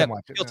 I didn't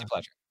watch it. Guilty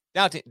pleasure.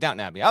 Downton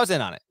Abbey, I was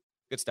in on it.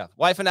 Good stuff.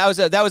 Wife and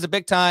that was a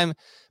big time.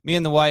 Me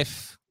and the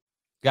wife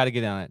got to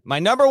get on it. My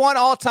number 1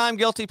 all-time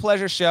guilty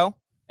pleasure show,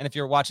 and if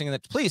you're watching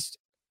it, please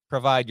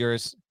provide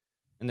yours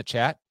in the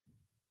chat.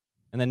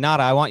 And then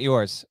Nada, I want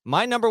yours.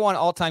 My number 1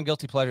 all-time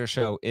guilty pleasure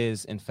show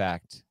is, in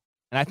fact,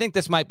 and I think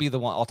this might be the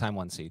all-time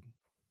 1 seed,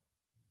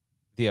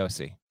 The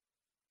OC.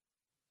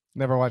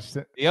 Never watched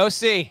it. The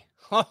OC.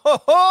 Ho,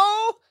 ho,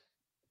 ho.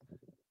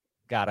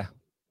 Gotta.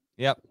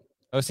 Yep.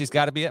 OC's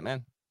got to be it,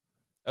 man.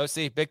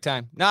 OC, big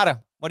time.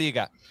 Nada, what do you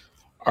got?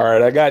 All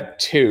right, I got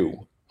 2.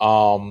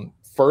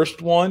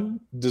 First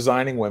one,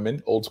 Designing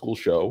Women, old school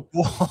show.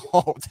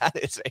 Whoa, that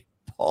is a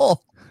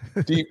pull.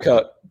 Deep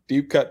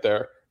cut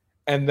there.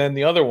 And then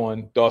the other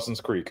one,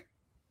 Dawson's Creek.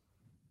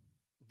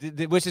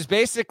 Which is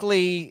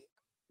basically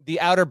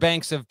the Outer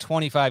Banks of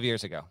 25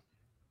 years ago.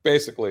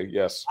 Basically,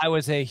 yes. I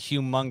was a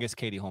humongous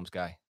Katie Holmes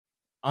guy.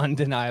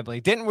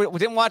 Undeniably. Didn't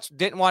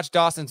watch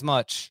Dawson's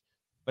much,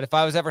 but if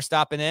I was ever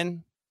stopping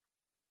in,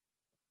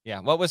 yeah.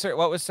 What was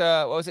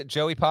it?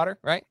 Joey Potter,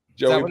 right?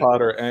 Joey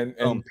Potter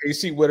and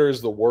Pacey Witter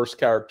is the worst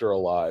character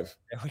alive.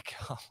 There we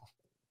go.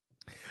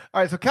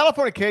 All right, so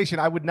Californication,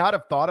 I would not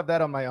have thought of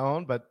that on my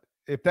own, but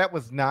if that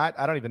was not,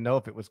 I don't even know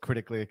if it was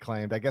critically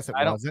acclaimed. I guess it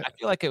wasn't. I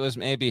feel like it was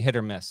maybe hit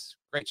or miss.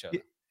 Great show.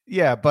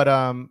 Yeah, but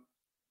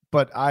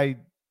I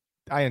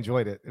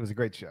enjoyed it. It was a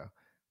great show,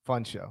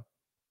 fun show.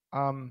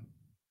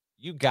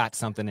 You got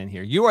something in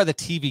here. You are the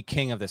TV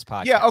king of this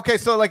podcast. Yeah. Okay.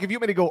 So, like, if you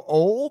want me to go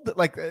old,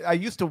 like, I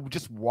used to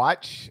just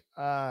watch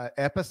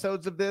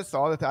episodes of this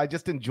all the time. I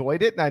just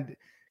enjoyed it. And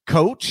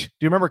Coach, do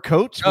you remember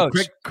Coach?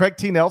 Craig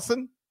T.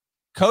 Nelson.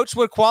 Coach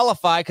would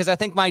qualify because I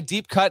think my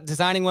deep cut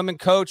Designing Women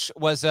Coach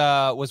was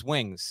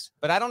Wings,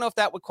 but I don't know if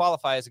that would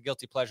qualify as a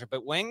guilty pleasure.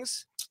 But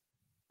Wings,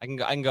 I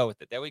can go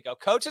with it. There we go.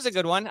 Coach is a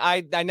good one.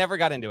 I never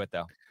got into it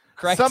though.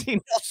 Craig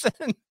T.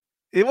 Nelson.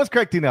 It was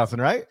Craig T.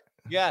 Nelson, right?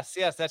 Yes.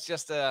 That's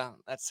just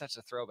that's such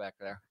a throwback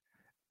there.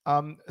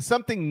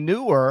 Something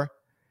newer,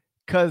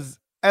 because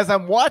as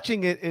I'm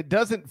watching it, it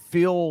doesn't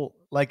feel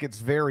like it's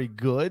very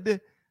good.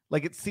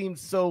 Like, it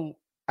seems so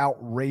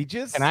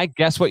outrageous. Can I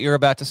guess what you're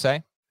about to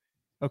say?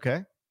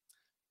 Okay.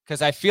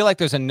 Because I feel like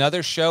there's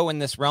another show in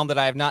this realm that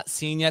I have not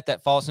seen yet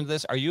that falls into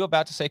this. Are you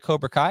about to say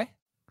Cobra Kai?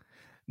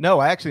 No,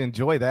 I actually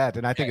enjoy that,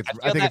 and I think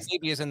it's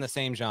maybe is in the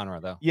same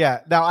genre though. Yeah.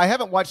 Now, I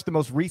haven't watched the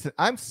most recent.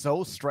 I'm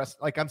so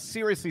stressed. Like, I'm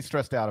seriously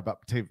stressed out about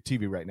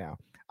TV right now.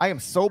 I am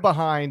so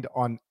behind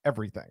on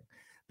everything.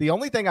 The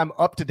only thing I'm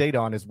up to date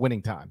on is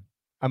Winning Time.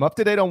 I'm up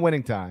to date on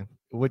Winning Time,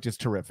 which is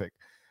terrific.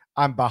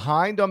 I'm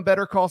behind on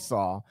Better Call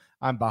Saul.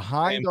 I'm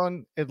behind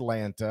on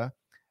Atlanta.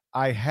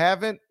 I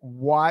haven't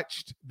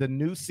watched the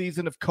new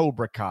season of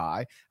Cobra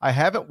Kai. I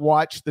haven't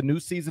watched the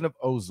new season of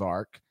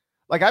Ozark.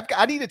 Like,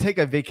 I need to take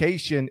a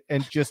vacation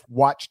and just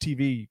watch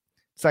TV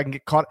so I can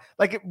get caught.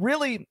 Like, it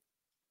really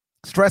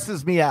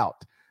stresses me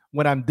out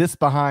when I'm this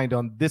behind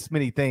on this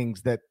many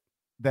things that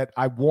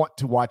I want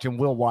to watch and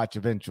will watch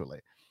eventually.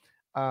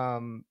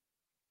 And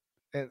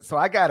so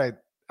I gotta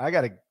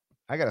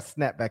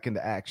snap back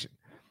into action.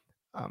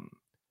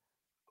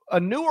 A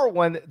newer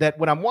one that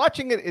when I'm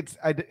watching it,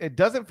 it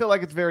doesn't feel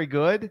like it's very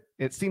good.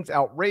 It seems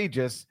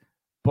outrageous,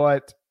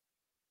 but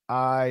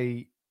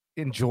I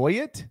enjoy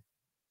it.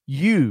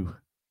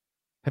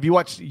 Have you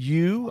watched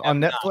You on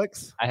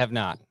Netflix? I have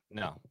not.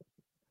 No.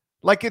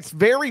 Like, it's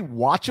very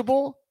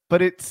watchable,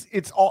 but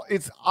it's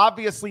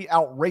obviously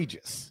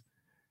outrageous.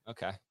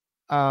 Okay.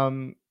 But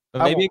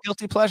maybe a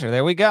guilty pleasure.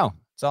 There we go.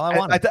 That's all I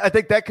wanted. I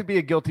think that could be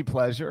a guilty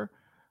pleasure.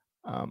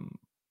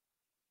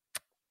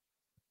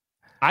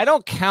 I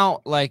don't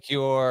count like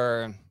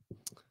your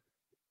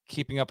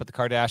Keeping Up with the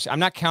Kardashians. I'm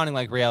not counting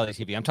like reality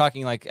TV. I'm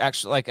talking like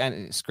actually like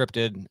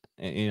scripted.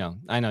 You know,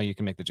 I know you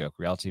can make the joke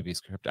reality TV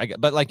script,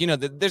 but like, you know,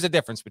 there's a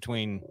difference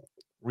between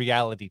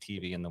reality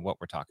TV and what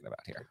we're talking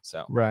about here.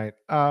 So right.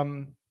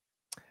 I'm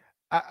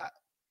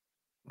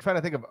trying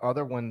to think of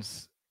other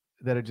ones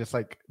that are just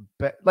like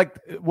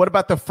what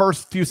about the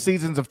first few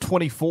seasons of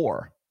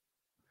 24?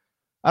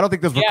 I don't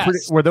think those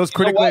were those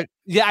critically.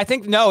 Yeah, I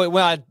think no.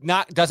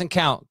 It doesn't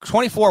count.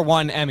 24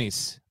 won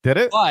Emmys. Did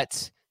it?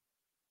 But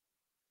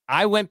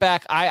I went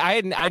back.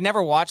 I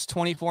never watched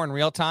 24 in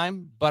real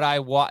time,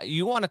 but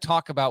you want to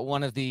talk about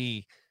one of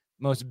the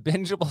most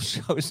bingeable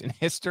shows in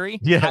history?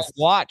 Yes. I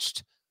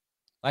watched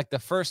like the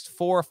first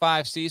 4 or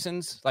 5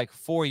 seasons like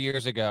 4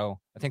 years ago.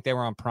 I think they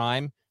were on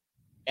Prime,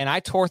 and I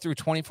tore through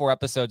 24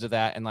 episodes of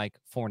that in like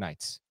 4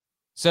 nights.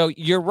 So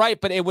you're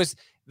right, but it was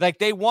like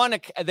they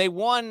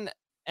won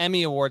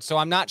Emmy Awards, so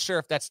I'm not sure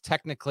if that's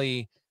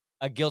technically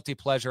a guilty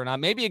pleasure or not.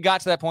 Maybe it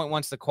got to that point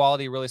once the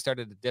quality really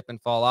started to dip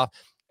and fall off.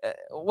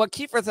 What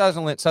Kiefer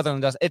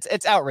Sutherland does,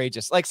 it's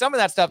outrageous. Like, some of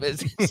that stuff is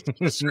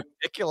just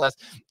ridiculous.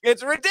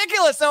 It's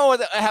ridiculous. Some of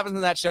what happens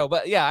in that show,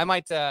 but yeah, I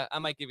might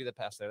give you the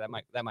pass there. That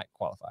might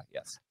qualify.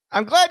 Yes.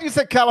 I'm glad you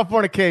said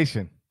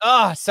Californication.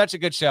 Oh, such a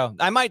good show.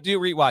 I might do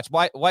rewatch.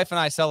 Wife and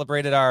I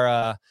celebrated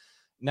our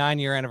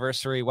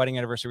 9-year wedding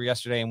anniversary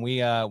yesterday, and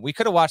we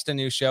could have watched a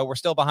new show. We're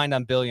still behind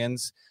on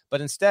Billions, but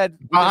instead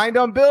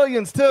on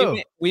Billions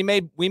too. We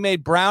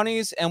made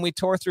brownies, and we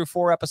tore through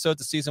 4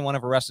 episodes of season 1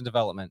 of Arrested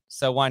Development.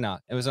 So why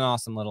not? It was an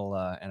awesome little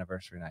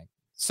anniversary night.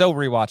 So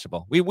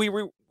rewatchable. We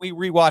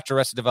rewatch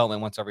Arrested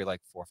Development once every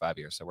like 4 or 5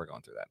 years. So we're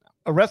going through that now.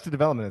 Arrested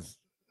Development is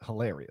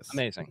hilarious.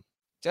 Amazing.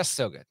 Just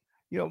so good.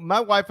 You know, my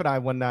wife and I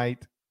one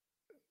night,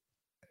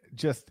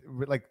 just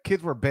like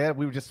kids were bad.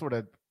 We were just sort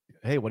of,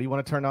 hey, what do you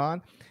want to turn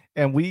on?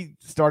 And we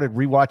started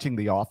rewatching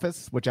The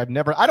Office, which I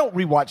don't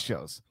rewatch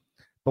shows,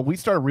 but we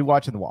started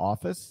rewatching The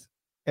Office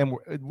and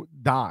we're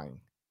dying.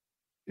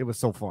 It was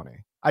so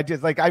funny.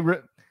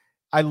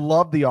 I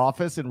love The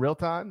Office in real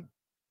time,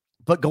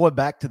 but going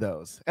back to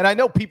those, and I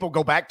know people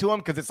go back to them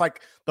because it's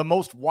like the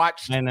most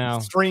watched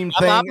stream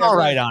thing. I'm all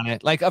right on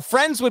it. Like,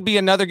 Friends would be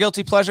another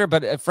guilty pleasure,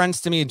 but Friends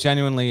to me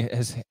genuinely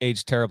has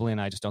aged terribly, and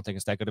I just don't think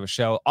it's that good of a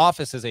show.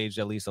 Office has aged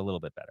at least a little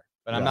bit better,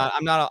 but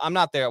I'm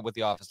not there with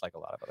The Office like a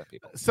lot of other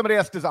people. Somebody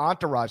asked, does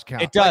Entourage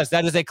count? It does.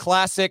 That is a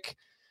classic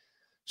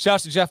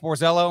Shouts to Jeff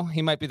Borzello.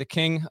 He might be the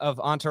king of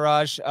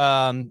Entourage.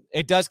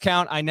 It does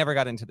count. I never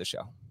got into the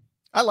show.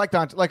 I liked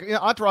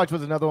Entourage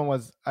was another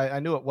one. I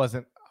knew it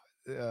wasn't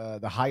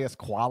the highest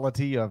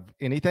quality of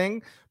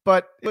anything,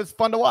 but it was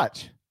fun to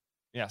watch.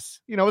 Yes.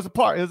 It was a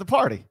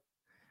party.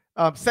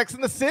 Sex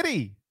and the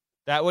City.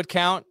 That would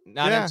count.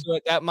 Not into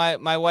it. That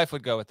my wife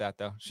would go with that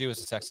though. She was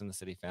a Sex and the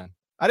City fan.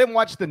 I didn't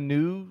watch the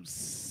new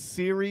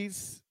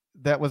series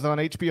that was on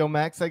HBO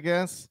Max, I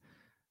guess,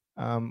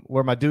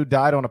 where my dude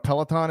died on a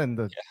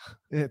Peloton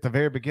at the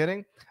very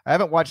beginning. I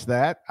haven't watched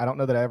that. I don't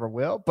know that I ever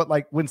will. But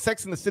like when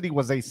Sex and the City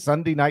was a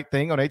Sunday night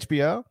thing on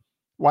HBO,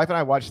 wife and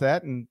I watched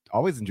that and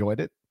always enjoyed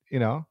it.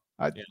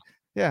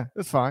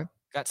 It's fine.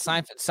 Got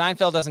Seinfeld.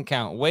 Seinfeld doesn't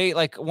count.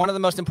 Like one of the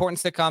most important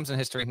sitcoms in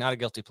history, not a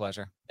guilty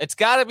pleasure. It's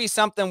got to be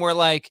something where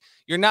like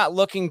you're not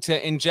looking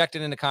to inject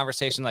it into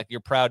conversation, like you're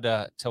proud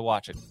to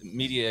watch it.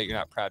 Media you're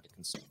not proud to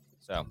consume.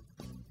 So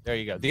there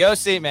you go. The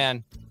OC,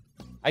 man.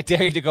 I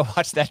dare you to go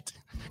watch that.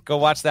 Go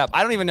watch that.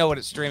 I don't even know what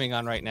it's streaming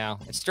on right now.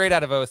 It's straight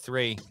out of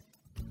 03.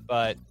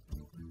 But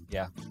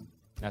yeah,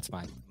 that's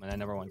my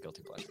number one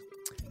guilty pleasure.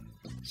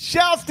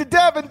 Shouts to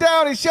Devin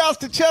Downey. Shouts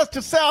to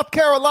Chester, South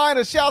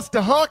Carolina. Shouts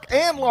to Hunk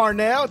and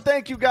Larnell.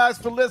 Thank you guys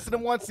for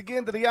listening once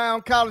again to the Eye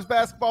on College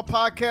Basketball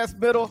Podcast.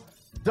 Middle,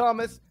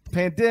 dumbest,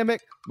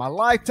 pandemic, my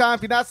lifetime.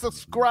 If you're not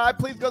subscribed,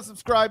 please go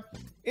subscribe.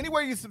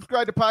 Anywhere you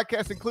subscribe to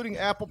podcasts, including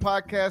Apple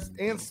Podcasts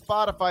and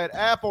Spotify. At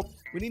Apple,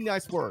 we need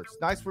nice words,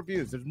 nice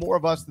reviews. There's more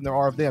of us than there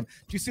are of them.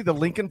 Did you see the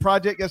Lincoln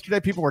Project yesterday?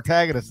 People were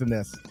tagging us in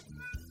this.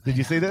 Did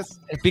you see this?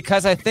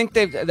 Because I think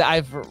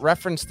I've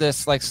referenced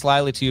this like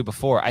slyly to you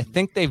before. I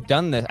think they've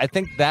done this. I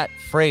think that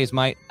phrase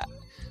I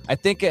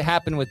think it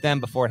happened with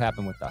them before it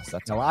happened with us.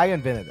 I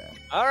invented that.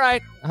 All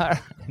right.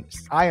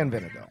 I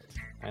invented that.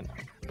 I know.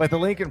 But the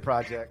Lincoln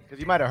Project, because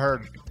you might have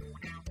heard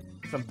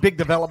some big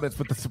developments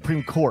with the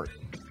Supreme Court.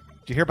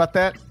 Did you hear about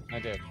that? I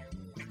did.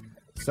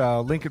 So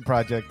Lincoln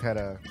Project had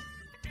a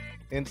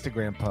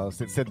Instagram post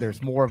that said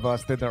there's more of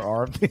us than there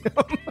are of them.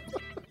 I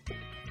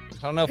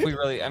don't know if we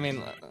really,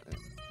 yeah.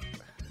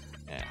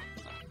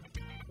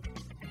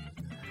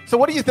 So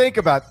what do you think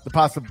about the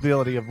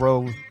possibility of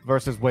Roe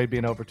versus Wade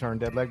being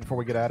overturned, Deadleg, before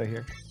we get out of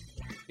here?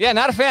 Yeah,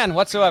 not a fan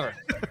whatsoever.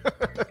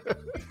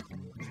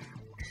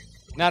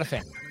 Not a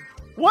fan.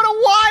 What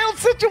a wild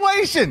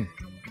situation.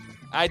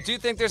 I do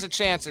think there's a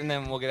chance, and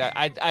then we'll get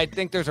out. I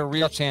think there's a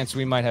real chance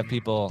we might have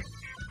people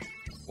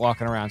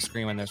walking around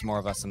screaming there's more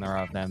of us than there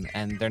are of them,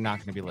 and they're not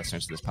going to be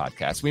listeners to this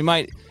podcast. We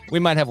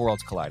might have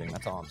worlds colliding.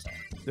 That's all I'm saying.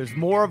 There's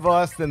more of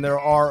us than there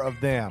are of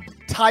them.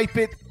 Type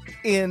it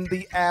in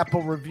the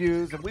Apple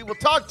reviews, and we will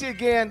talk to you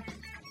again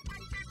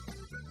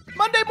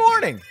Monday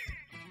morning.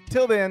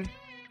 Till then,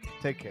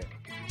 take care.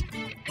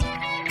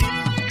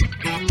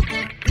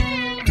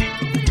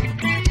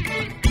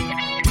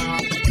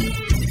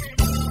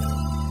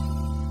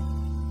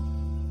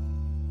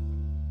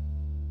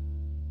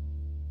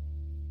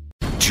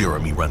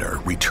 Jeremy Renner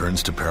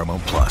returns to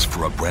Paramount Plus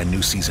for a brand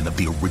new season of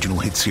the original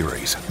hit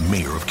series,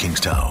 Mayor of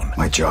Kingstown.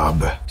 My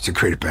job is to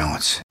create a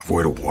balance,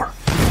 avoid a war.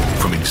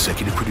 From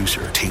executive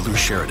producer Taylor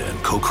Sheridan,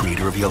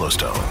 co-creator of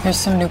Yellowstone. There's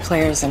some new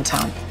players in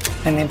town,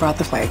 and they brought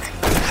the plague.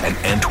 And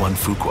Antoine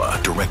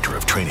Fuqua, director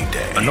of Training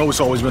Day. I know it's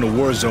always been a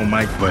war zone,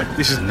 Mike, but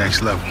this is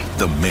next level.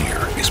 The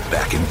Mayor is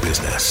back in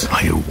business.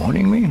 Are you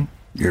warning me?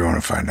 You're going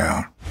to find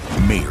out.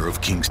 Mayor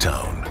of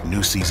Kingstown.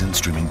 New season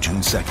streaming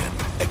June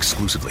 2nd,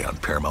 exclusively on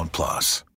Paramount Plus.